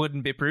 mead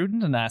wouldn't be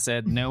prudent, and I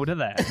said no to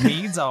that.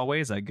 Mead's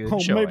always a good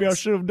choice. Maybe I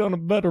should have done a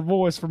better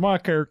voice for my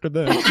character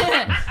then.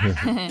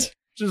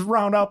 Just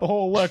round out the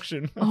whole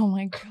election. Oh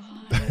my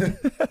god.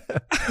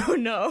 Oh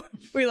no,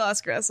 we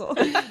lost Gressel.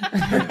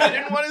 I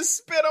didn't want to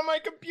spit on my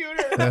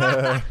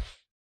computer.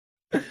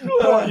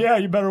 Oh, yeah,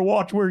 you better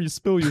watch where you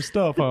spill your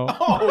stuff, huh?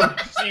 Oh,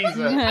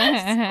 Jesus.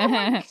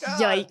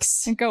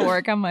 Yikes. Go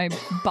work on my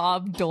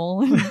Bob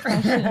Dole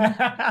impression.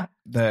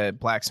 The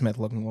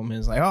blacksmith-looking woman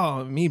is like,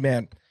 "Oh, mead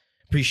man,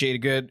 appreciate a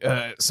good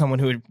someone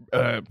who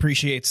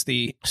appreciates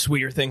the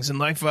sweeter things in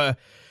life.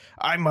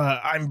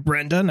 I'm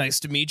Brenda. Nice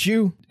to meet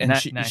you." And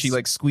Nice. she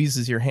like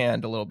squeezes your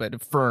hand a little bit, a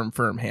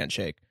firm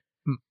handshake.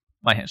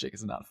 My handshake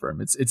is not firm.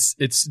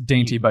 It's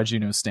dainty by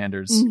Juno's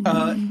standards.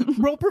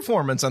 Roll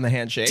performance on the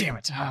handshake. Damn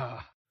it!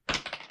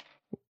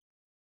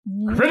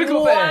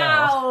 Critical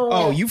fail.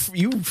 Oh, you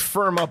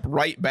firm up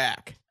right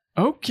back.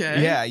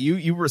 Okay. Yeah,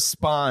 you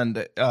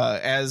respond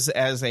as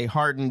a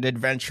hardened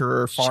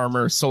adventurer,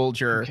 farmer,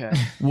 soldier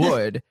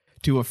would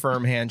to a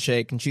firm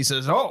handshake, and she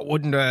says, "Oh,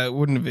 wouldn't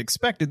have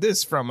expected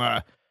this from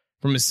a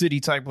city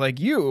type like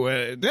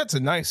you. That's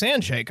a nice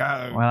handshake."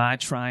 Well, I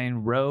try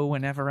and row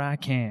whenever I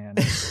can.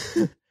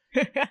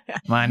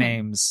 My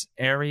name's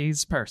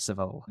Ares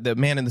Percival. The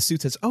man in the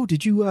suit says, "Oh,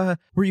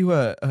 were you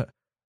a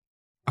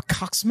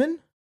coxswain?"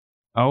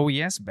 Oh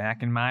yes,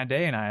 back in my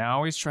day, and I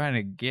always try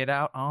to get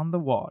out on the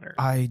water.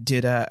 I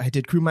did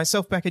crew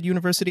myself back at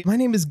university. My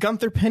name is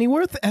Gunther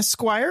Pennyworth,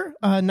 Esquire.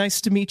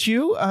 Nice to meet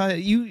you. Are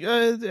you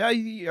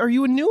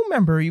a new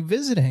member? Are you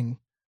visiting?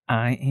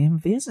 I am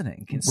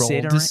visiting.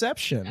 Roll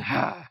deception.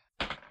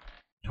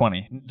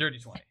 20. Dirty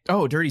 20.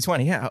 Oh, dirty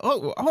 20. Yeah.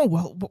 Oh,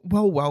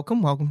 well,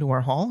 welcome to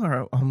our hall.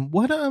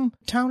 What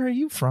town are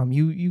you from?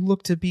 You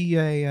look to be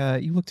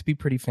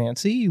pretty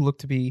fancy. You look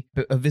to be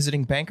a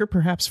visiting banker,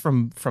 perhaps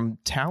from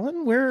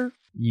Talon. Where?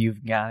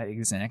 You've got it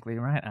exactly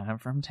right. I'm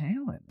from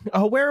Talon.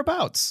 Oh,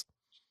 whereabouts?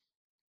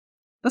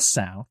 The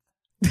South.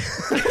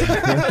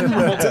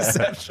 Roll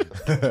deception.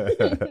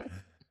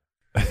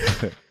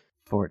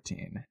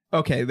 14.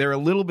 Okay, they're a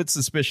little bit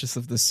suspicious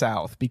of the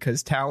South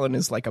because Talon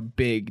is like a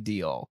big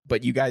deal,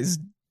 but you guys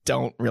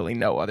don't really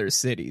know other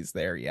cities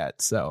there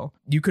yet. So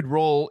you could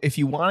roll, if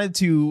you wanted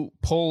to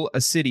pull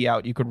a city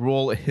out, you could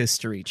roll a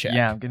history check.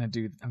 Yeah, I'm gonna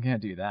do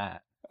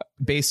that.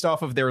 Based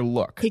off of their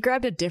look. He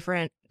grabbed a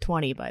different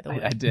 20, by the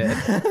way. I did.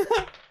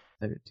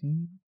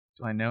 13.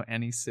 Do I know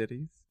any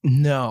cities?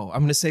 No, I'm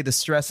going to say the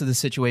stress of the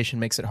situation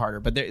makes it harder,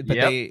 but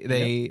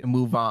they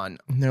move on.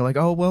 And they're like,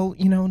 "Oh, well,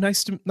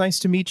 nice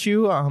to meet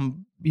you.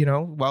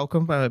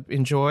 Welcome,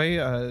 enjoy.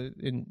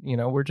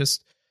 We're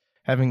just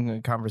having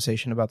a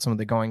conversation about some of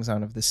the goings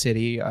on of the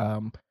city.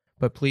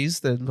 But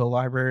please, the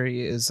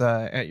library is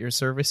at your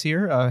service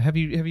here. Have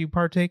you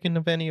partaken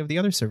of any of the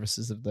other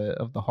services of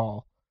the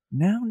hall?"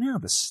 No.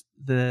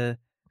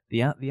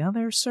 The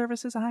other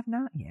services I've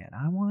not yet.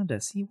 I wanted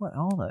to see what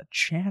all the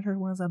chatter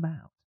was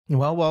about.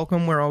 Well,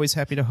 welcome. We're always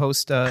happy to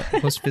host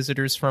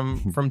visitors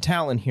from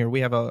Talon here.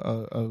 We have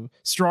a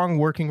strong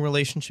working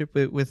relationship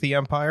with the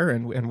Empire,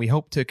 and we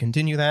hope to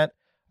continue that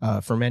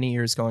for many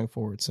years going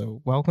forward.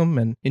 So welcome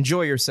and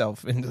enjoy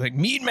yourself. And like,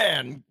 "Mead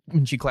man,"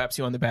 and she claps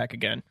you on the back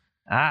again.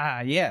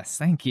 Ah, yes,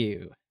 thank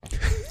you.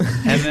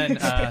 And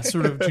then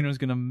sort of Juno's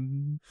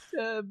going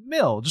to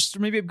mill, just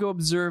maybe go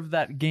observe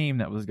that game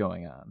that was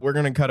going on. We're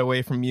going to cut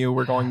away from you.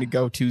 We're going to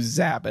go to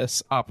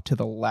Zabas up to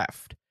the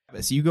left.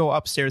 So you go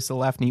upstairs to the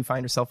left and you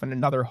find yourself in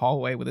another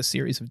hallway with a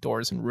series of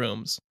doors and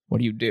rooms. What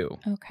do you do?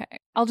 Okay.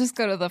 I'll just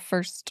go to the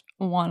first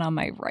one on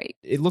my right.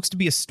 It looks to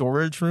be a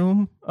storage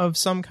room of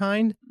some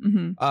kind.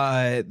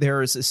 Mm-hmm.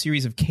 There's a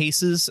series of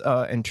cases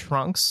and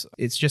trunks.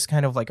 It's just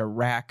kind of like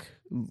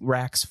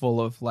racks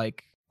full of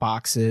like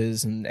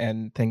boxes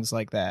and things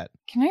like that.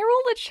 Can I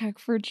roll a check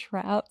for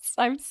traps?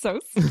 I'm so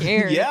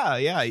scared. Yeah.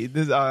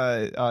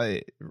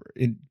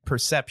 In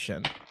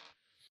perception.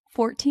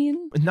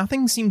 14.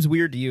 Nothing seems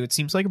weird to you. It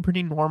seems like a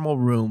pretty normal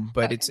room,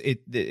 but Okay.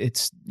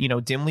 it's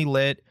dimly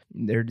lit.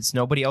 There's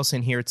nobody else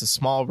in here. It's a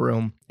small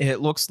room.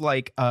 It looks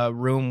like a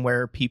room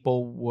where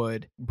people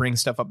would bring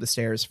stuff up the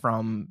stairs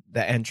from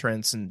the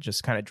entrance and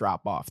just kind of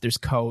drop off. There's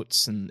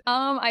coats and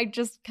I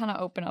just kind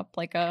of open up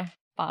like a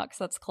box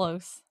that's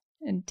close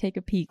and take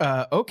a peek.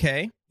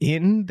 okay.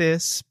 In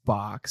this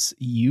box,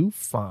 you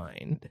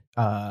find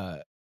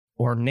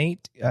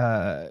ornate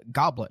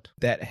goblet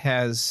that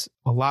has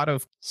a lot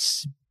of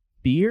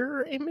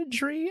spear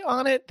imagery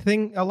on it.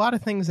 A lot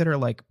of things that are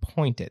like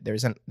pointed.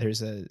 There's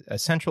a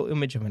central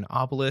image of an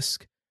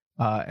obelisk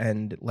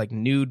and like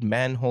nude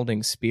men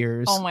holding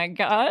spears. Oh my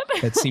god.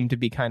 That seem to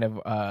be kind of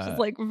Just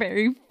like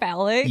very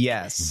phallic.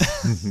 yes.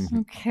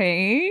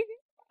 Okay.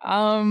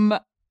 I'm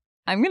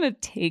gonna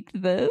take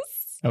this.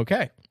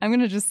 Okay. I'm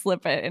gonna just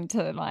slip it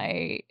into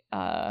my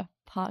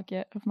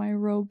pocket of my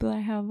robe that I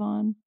have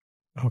on.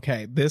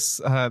 Okay, this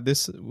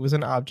was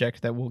an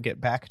object that we'll get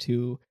back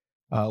to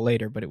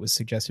later, but it was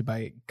suggested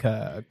by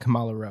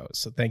Kamala Rose.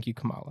 So thank you,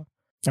 Kamala.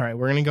 All right,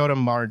 we're going to go to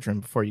Margarine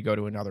before you go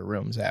to another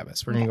room,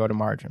 Zavis. We're going to go to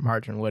Margarine.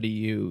 Margarine, what do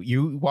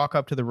you walk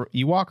up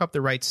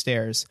the right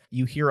stairs.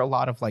 You hear a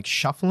lot of like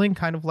shuffling,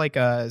 kind of like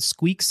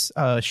squeaks,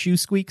 shoe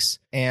squeaks,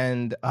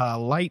 and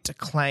light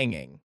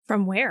clanging.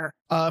 From where?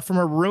 From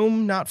a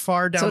room not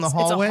far down the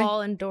hallway. It's a hall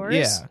and doors?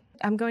 Yeah.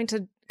 I'm going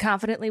to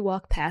confidently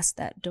walk past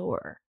that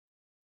door.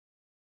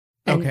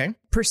 And Okay.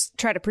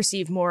 try to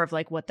perceive more of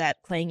like what that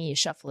clangy,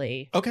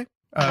 shuffly. Okay.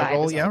 vibe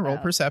Roll is all roll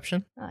about.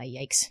 perception.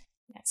 Yikes!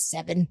 That's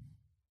 7.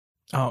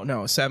 Oh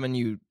no, 7.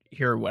 You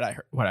hear what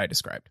I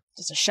described.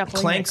 Just a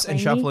shuffling, Clanks and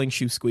clangy? shuffling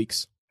shoe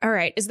squeaks. All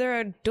right. Is there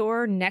a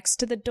door next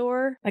to the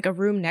door, like a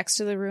room next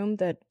to the room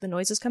that the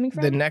noise is coming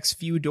from? The next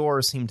few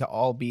doors seem to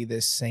all be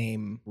this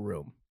same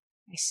room.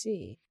 I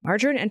see.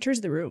 Margarine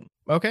enters the room.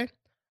 Okay.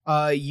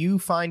 You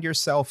find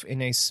yourself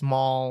in a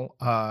small,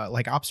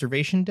 like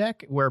observation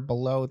deck where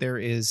below there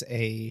is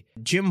a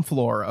gym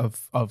floor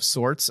of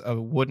sorts, a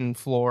wooden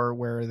floor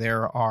where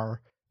there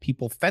are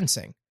people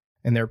fencing,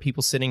 and there are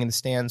people sitting in the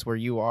stands where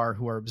you are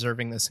who are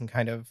observing this and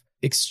kind of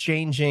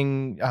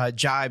exchanging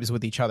jibes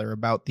with each other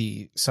about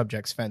the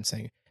subject's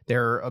fencing.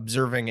 They're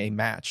observing a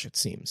match, it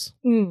seems.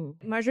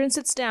 Margarine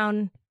sits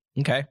down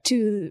Okay.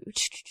 to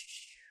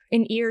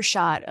an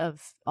earshot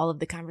of all of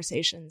the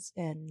conversations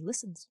and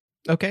listens.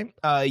 Okay.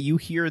 You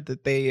hear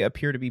that they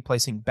appear to be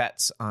placing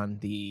bets on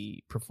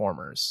the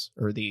performers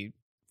or the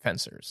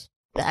fencers.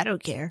 I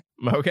don't care.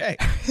 Okay.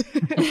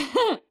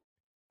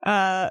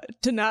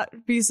 To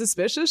not be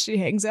suspicious, she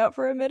hangs out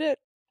for a minute,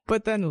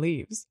 but then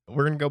leaves.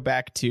 We're going to go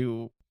back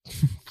to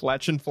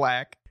Fletch and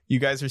Flack. You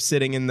guys are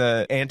sitting in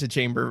the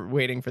antechamber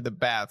waiting for the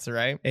baths,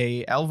 right?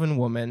 A elven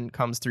woman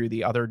comes through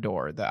the other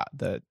door,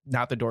 the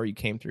not the door you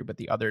came through, but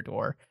the other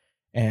door.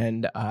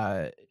 And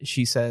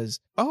she says,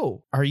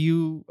 "Oh, are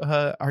you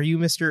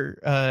Mr.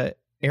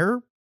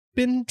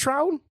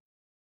 Erbintraun?"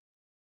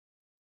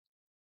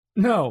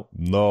 No.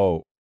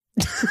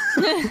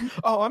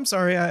 Oh, I'm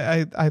sorry.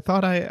 I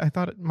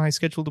thought my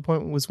scheduled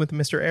appointment was with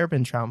Mr.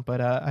 Erbintraun,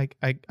 but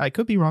I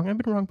could be wrong. I've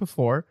been wrong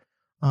before.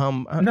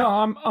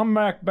 No, I'm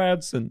Mac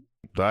Badson.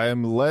 I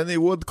am Lenny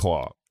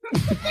Woodclaw.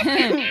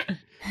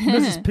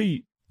 This is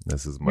Pete.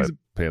 This is my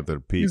Panther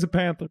Pete. He's a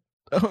panther.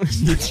 Oh,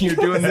 you're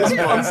doing this one.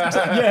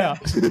 Yeah.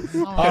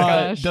 Oh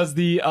my gosh.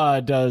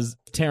 Does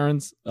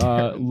Terrence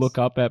look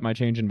up at my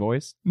change in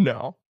voice?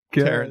 No.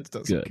 Good. Terrence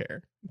doesn't Good.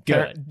 care.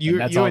 Good. You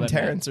And that's all and that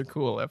Terrence are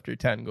cool after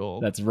 10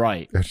 gold. That's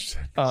right.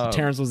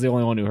 Terrence was the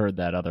only one who heard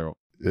that other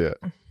Yeah.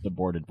 the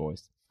boarded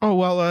voice. Oh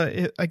well,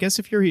 I guess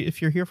if you're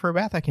here for a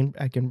bath, I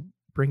can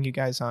bring you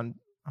guys on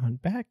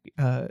back.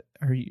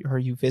 Are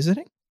you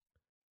visiting?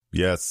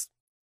 Yes.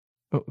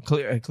 Oh,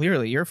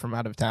 clearly, you're from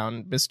out of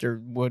town,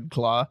 Mr.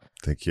 Woodclaw.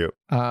 Thank you.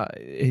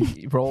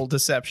 Roll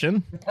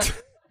deception,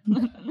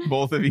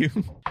 both of you.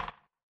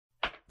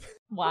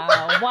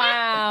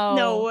 Wow.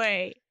 No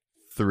way.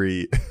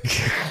 3.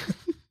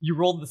 You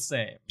rolled the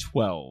same.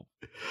 12.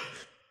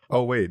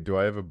 Oh wait, do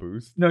I have a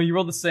boost? No, you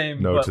rolled the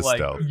same, No but to like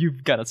stealth.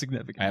 you've got a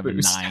significant I have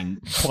boost. a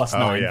 9 plus Oh,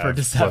 9 yeah, for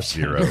plus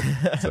deception. 0.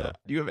 So.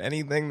 Do you have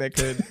anything that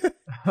could?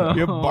 You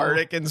have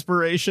bardic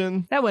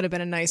inspiration. That would have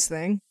been a nice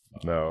thing.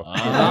 No. Fuck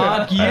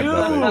I have you,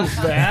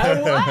 nothing.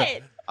 man.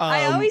 What?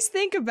 I Um, always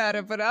think about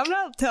it, but I'm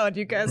not telling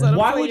you guys how to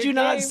Why play would a you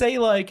not game. say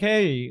like,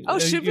 hey, Oh,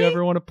 should you we?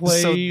 ever want to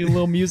play So- a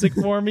little music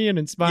for me and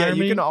inspire Yeah,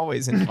 me? you can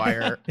always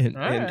inspire and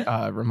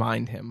Alright.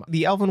 remind him.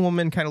 The elven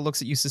woman kind of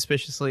looks at you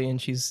suspiciously,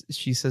 and she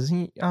says,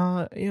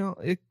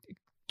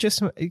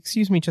 just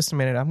excuse me, just a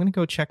minute. I'm gonna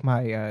go check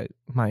my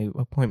my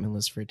appointment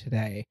list for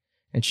today.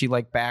 And she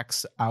like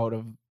backs out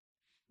of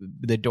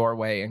the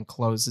doorway and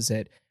closes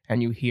it,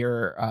 and you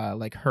hear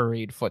like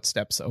hurried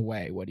footsteps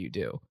away. What do you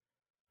do?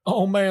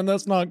 Oh man,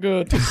 that's not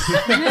good.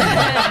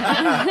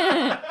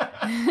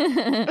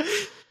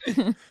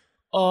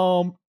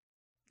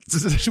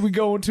 Should we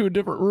go into a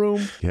different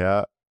room?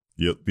 Yeah.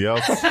 Yep.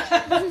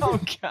 Oh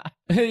God.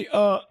 Hey,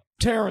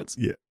 Terrence.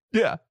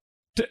 Yeah.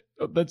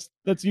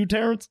 That's you,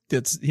 Terrence?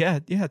 Yeah,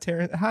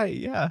 Terrence. Hi,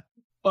 yeah.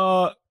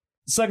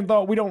 Second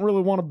thought, we don't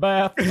really want a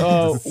bath.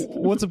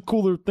 What's a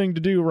cooler thing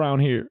to do around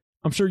here?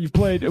 I'm sure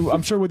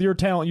with your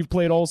talent, you've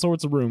played all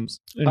sorts of rooms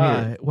in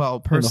here.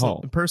 Well, in the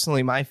hall.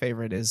 personally, my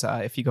favorite is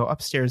if you go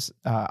upstairs,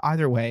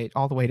 either way,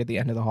 all the way to the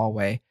end of the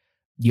hallway,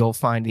 you'll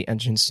find the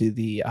entrance to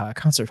the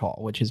concert hall,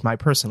 which is my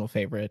personal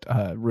favorite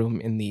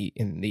room in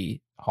the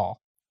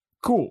hall.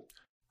 Cool.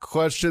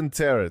 Question,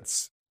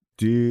 Terrence.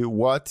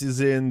 What is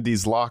in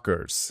these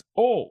lockers?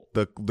 Oh,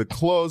 the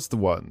closed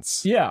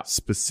ones. Yeah.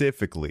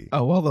 Specifically.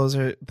 Oh well,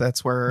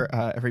 that's where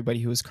everybody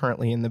who is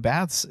currently in the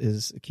baths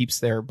keeps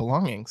their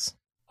belongings.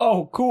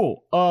 Oh,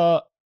 cool.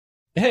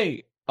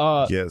 Hey.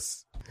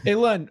 Yes. Hey,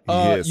 Len.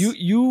 Yes.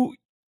 You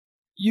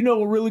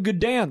know a really good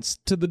dance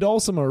to the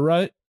dulcimer,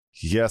 right?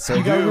 Yes, I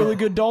You do. got a really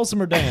good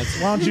dulcimer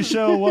dance. Why don't you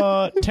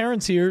show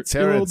Terrence here your little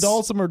Terrence.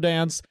 dulcimer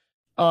dance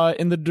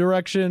in the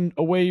direction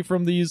away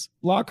from these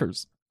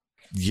lockers?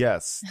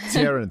 Yes,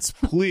 Terrence,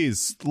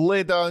 please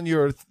lay down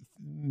your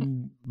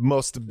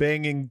most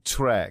banging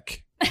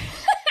track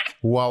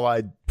while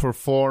I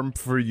perform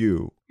for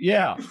you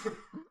Yeah.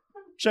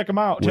 Check them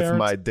out, with Terrence.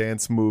 my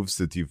dance moves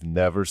that you've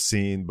never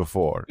seen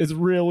before. It's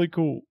really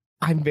cool.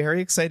 I'm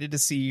very excited to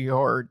see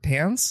your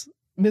dance,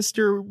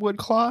 Mr.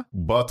 Woodclaw.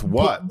 But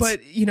what?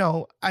 But you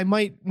know, I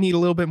might need a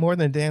little bit more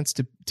than a dance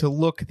to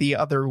look the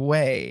other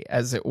way,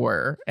 as it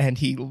were. And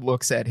he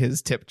looks at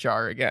his tip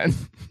jar again.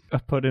 I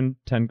put in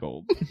 10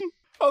 gold.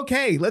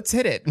 Okay, let's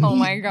hit it. Oh He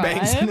my God.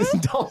 bangs in his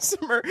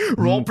dulcimer.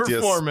 Roll Yes,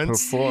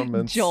 performance.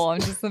 performance. Joel, I'm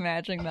just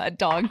imagining that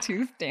dog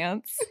tooth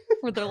dance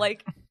where they're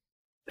like,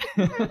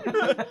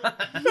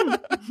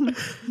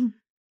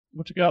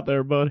 What you got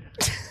there, buddy?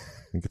 I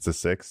think it's a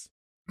 6.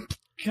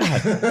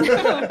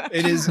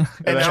 It is an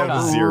And I have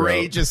a 0.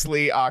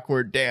 outrageously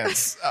awkward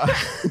dance.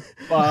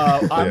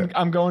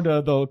 I'm going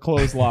to the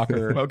closed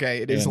locker. Okay,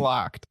 it is And-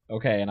 locked.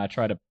 Okay, and I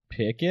try to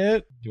pick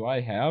it. Do I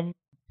have a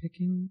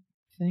picking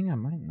thing? I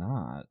might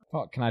not.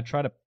 Oh, can I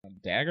try to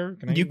dagger?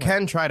 Can I You use my-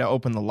 can try to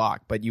open the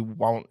lock, but you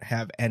won't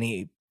have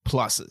any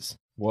pluses.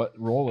 What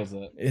roll is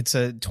it? It's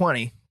a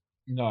 20.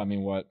 No, I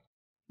mean what?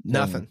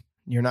 Nothing.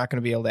 You're not going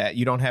to be able to.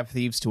 You don't have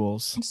thieves'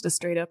 tools. Just a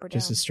straight up or down.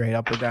 Just a straight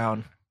up or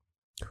down.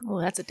 Oh,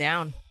 that's a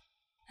down.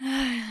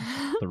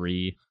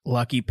 3.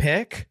 Lucky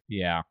pick.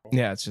 Yeah,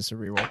 Yeah, it's just a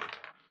reroll.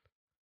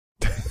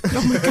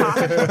 Oh my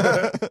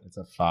God. it's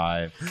a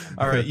 5.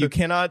 All right, you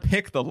cannot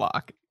pick the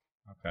lock.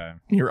 Okay.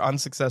 You're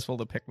unsuccessful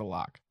to pick the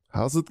lock.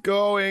 How's it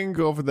going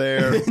over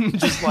there?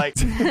 Just like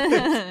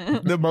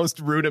the most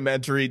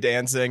rudimentary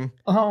dancing.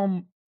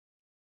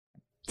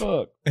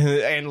 Fuck.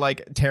 And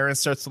like Terrence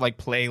starts to like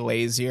play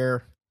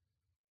lazier.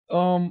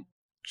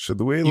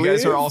 Should we You leave?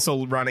 guys are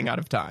also running out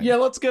of time. Yeah,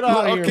 let's get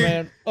out of Okay. here,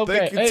 man. Okay,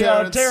 Thank you, hey,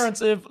 Terrence.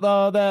 Terrence, if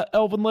that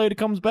elven lady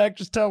comes back,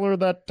 just tell her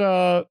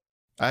that.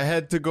 I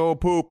had to go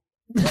poop.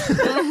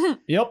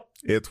 Yep,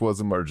 It was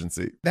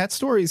emergency. That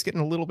story is getting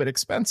a little bit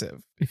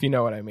expensive, if you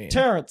know what I mean.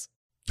 Terrence.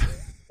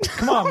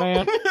 Come on,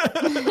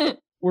 man.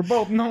 We're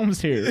both gnomes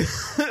here.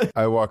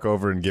 I walk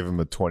over and give him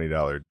a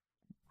 $20,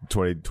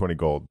 20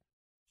 gold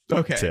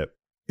Okay. tip.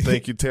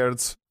 Thank you,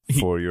 Terrence,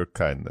 for your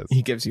kindness.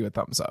 He gives you a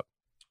thumbs up.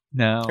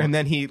 No. And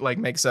then he like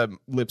makes a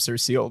lips are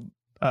sealed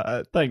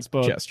Thanks,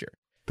 bud. gesture.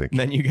 Thank And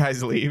then you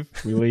guys leave.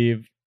 We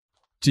leave.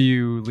 Do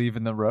you leave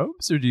in the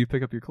robes or do you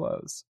pick up your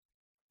clothes?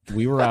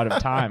 We were out of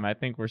time. I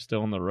think we're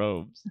still in the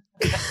robes.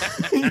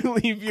 You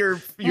leave your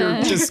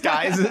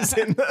disguises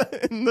in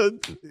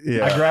the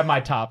Yeah. I grab my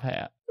top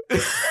hat.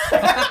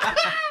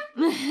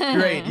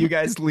 Great. You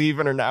guys leave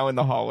and are now in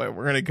the hallway.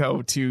 We're gonna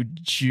go to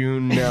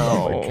Juno.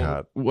 Oh my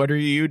God. What are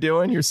you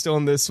doing? You're still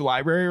in this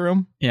library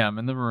room? Yeah, I'm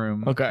in the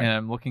room. Okay. And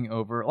I'm looking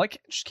over, like,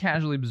 just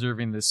casually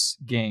observing this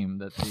game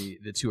that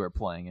the two are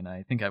playing. And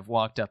I think I've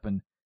walked up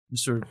and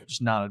sort of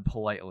just nodded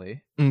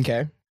politely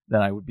Okay.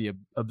 that I would be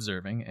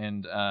observing.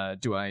 And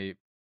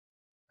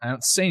I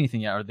don't say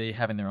anything yet. Are they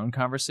having their own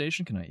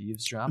conversation? Can I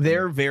eavesdrop?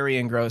 They're very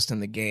engrossed in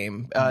the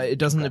game. It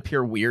doesn't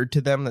appear weird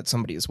to them that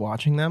somebody is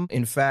watching them.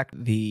 In fact,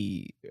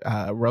 the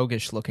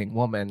roguish-looking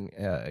woman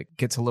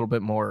gets a little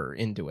bit more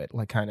into it,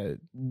 like kind of,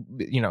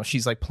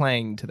 she's like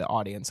playing to the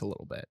audience a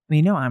little bit. Well,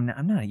 you know, I'm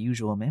not a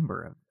usual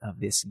member of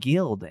this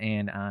guild,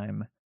 and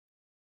I'm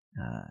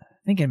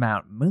thinking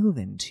about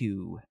moving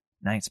to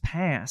Knight's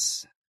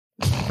Pass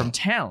from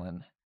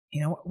Talon.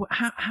 You know,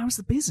 how's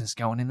the business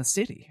going in the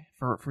city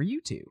for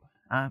you two?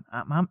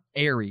 I'm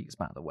Ares,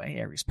 by the way,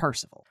 Ares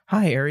Percival.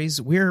 Hi, Ares.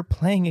 We're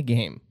playing a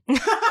game.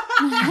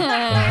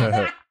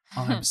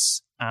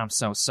 I'm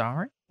so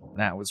sorry.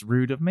 That was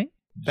rude of me.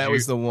 That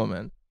was the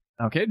woman.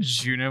 Okay,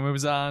 Juno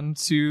moves on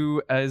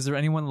to, is there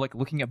anyone like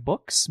looking at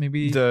books?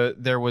 Maybe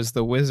There was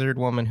the wizard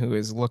woman who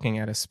is looking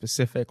at a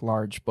specific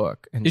large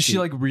book. And is she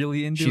like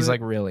really into it? She's like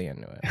really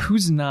into it.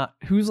 Who's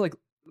like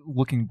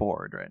looking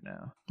bored right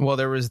now? Well,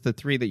 there was the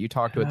three that you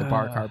talked to at the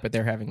bar cart, but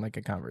they're having like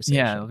a conversation.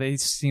 Yeah, they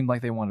seemed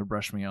like they wanted to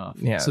brush me off.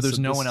 Yeah, so there's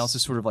so no this- one else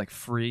who's sort of like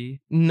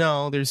free.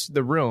 No, there's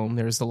the room,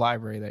 there's the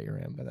library that you're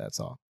in, but that's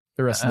all.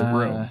 The rest of the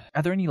room.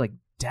 Are there any like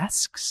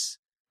desks.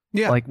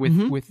 Yeah, Like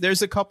with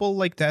there's a couple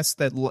like desks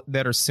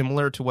that are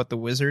similar to what the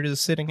wizard is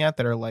sitting at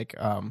that are like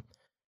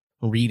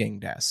reading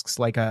desks,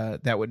 like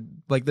that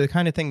would like the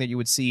kind of thing that you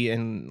would see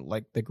in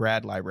like the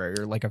grad library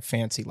or like a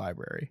fancy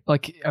library.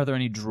 Like, are there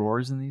any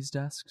drawers in these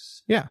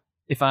desks? Yeah.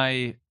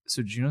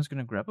 So Juno's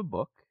gonna grab a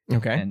book,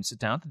 Okay. and sit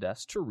down at the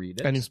desk to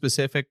read it. Any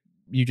specific?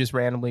 You just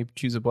randomly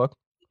choose a book.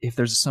 If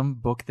there's some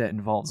book that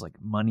involves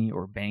like money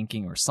or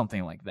banking or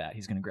something like that,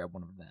 he's gonna grab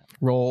one of them.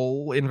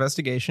 Roll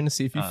investigation to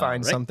see if you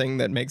find right. something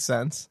that makes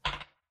sense.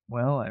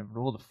 Well, I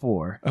rolled a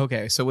 4.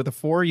 Okay, so with a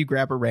 4, you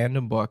grab a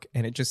random book,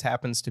 and it just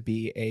happens to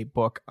be a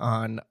book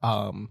on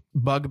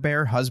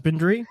bugbear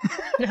husbandry.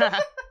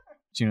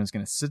 Juno's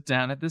gonna sit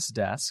down at this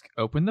desk,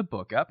 open the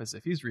book up as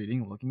if he's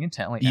reading, looking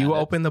intently. You at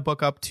it. open the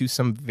book up to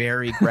some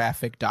very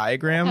graphic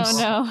diagrams.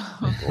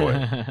 Oh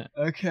no.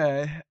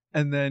 Okay,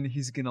 and then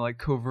he's gonna like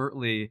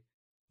covertly,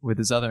 with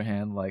his other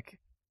hand, like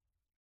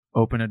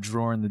open a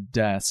drawer in the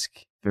desk,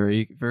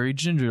 very, very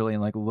gingerly,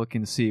 and like look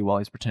and see while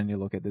he's pretending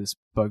to look at this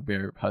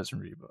bugbear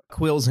husbandry book.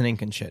 Quills and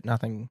ink and shit.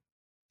 Nothing.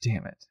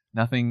 Damn it!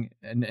 Nothing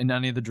in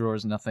any of the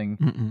drawers. Nothing.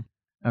 Mm-mm.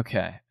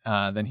 Okay,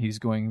 then he's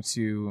going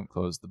to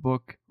close the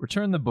book,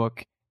 return the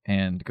book,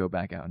 and go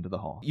back out into the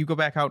hall. You go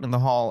back out in the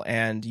hall,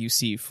 and you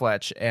see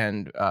Fletch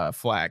and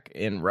Flack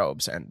in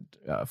robes, and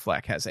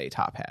Flack has a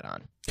top hat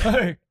on.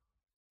 Hey.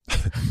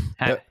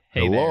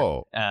 Hey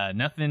Hello. there.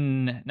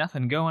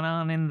 Nothing going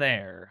on in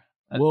there.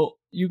 Well,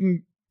 you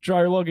can try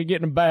your luck at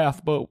getting a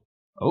bath, but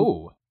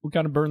we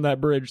kind of burned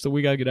that bridge, so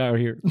we got to get out of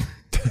here.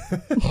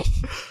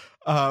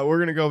 We're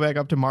going to go back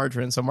up to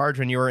Margarine. So,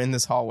 Margarine, you are in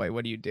this hallway.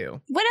 What do you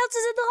do? What else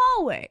is in the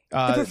hallway?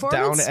 The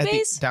performance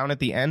space? Down at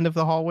the end of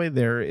the hallway,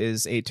 there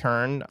is a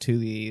turn to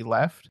the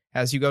left.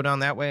 As you go down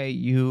that way,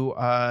 you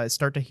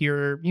start to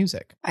hear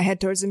music. I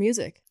head towards the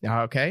music.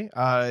 Okay.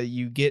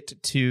 You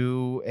get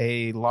to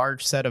a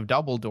large set of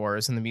double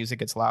doors, and the music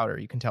gets louder.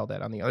 You can tell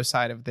that on the other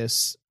side of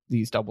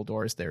these double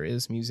doors, there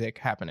is music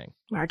happening.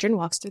 Margarine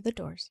walks through the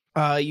doors.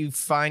 You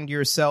find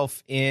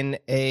yourself in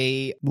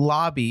a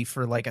lobby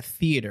for like a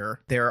theater.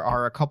 There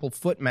are a couple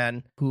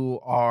footmen who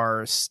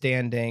are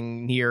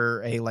standing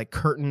near a like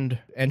curtained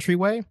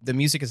entryway. The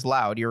music is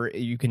loud.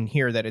 You can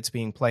hear that it's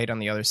being played on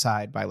the other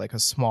side by like a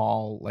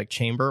small like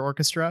chamber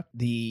orchestra.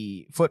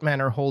 The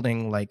footmen are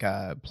holding like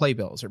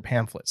playbills or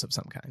pamphlets of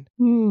some kind.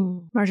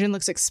 Margarine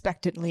looks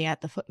expectantly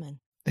at the footman.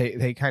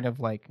 They kind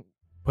of like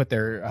put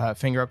their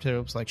finger up to their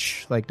lips, like,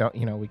 shh, like, don't,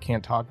 we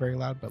can't talk very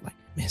loud, but like,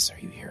 miss, are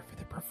you here for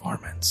the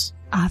performance?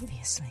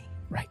 Obviously.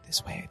 Right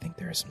this way. I think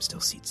there are some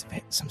seats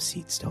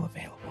still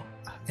available.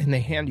 And they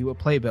hand you a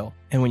playbill.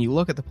 And when you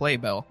look at the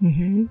playbill,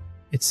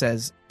 it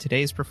says,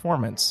 today's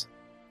performance,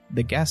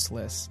 the guest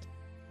list,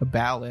 a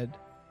ballad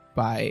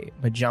by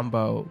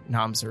Majumbo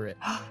Namzarit.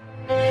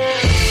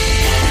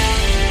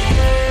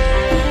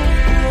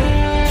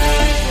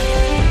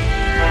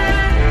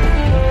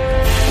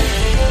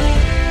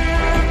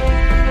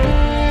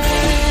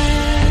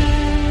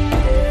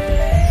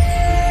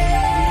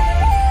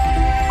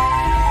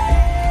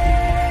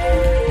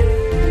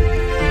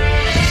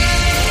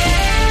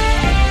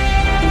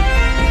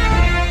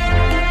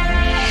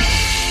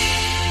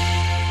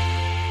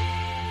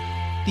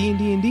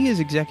 D&D is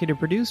executive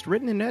produced,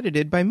 written, and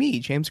edited by me,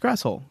 James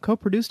Gressel.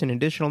 Co-produced and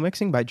additional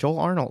mixing by Joel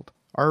Arnold.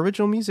 Our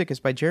original music is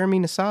by Jeremy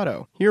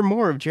Nisato. Hear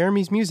more of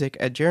Jeremy's music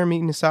at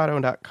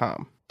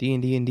jeremynisato.com.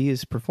 D&D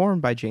is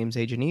performed by James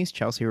A. Janice,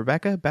 Chelsea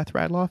Rebecca, Beth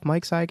Radloff,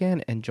 Mike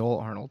Saigan, and Joel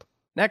Arnold.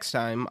 Next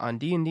time on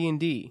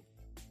D&D,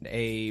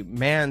 a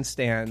man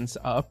stands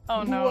up.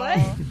 Oh no.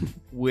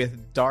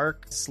 With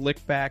dark,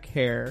 slick back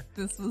hair.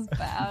 This was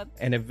bad.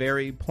 And a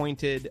very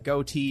pointed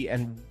goatee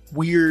and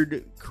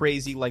weird,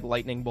 crazy, like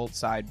lightning bolt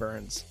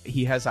sideburns.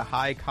 He has a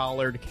high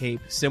collared cape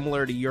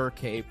similar to your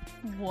cape.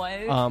 What?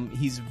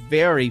 He's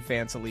very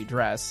fancily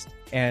dressed,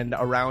 and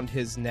around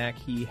his neck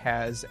he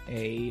has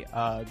a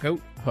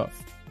goat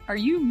hoof. Are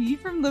you me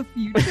from the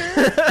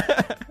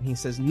future? He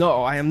says,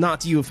 "No, I am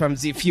not you from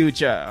the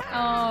future.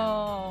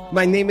 Oh.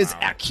 My name is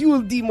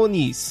Acule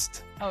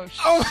Demoniste. Oh,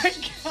 my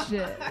God.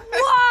 Shit.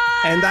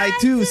 What? And I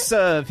too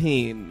serve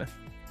him.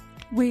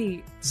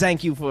 Wait.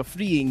 Thank you for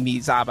freeing me,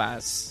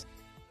 Zabas."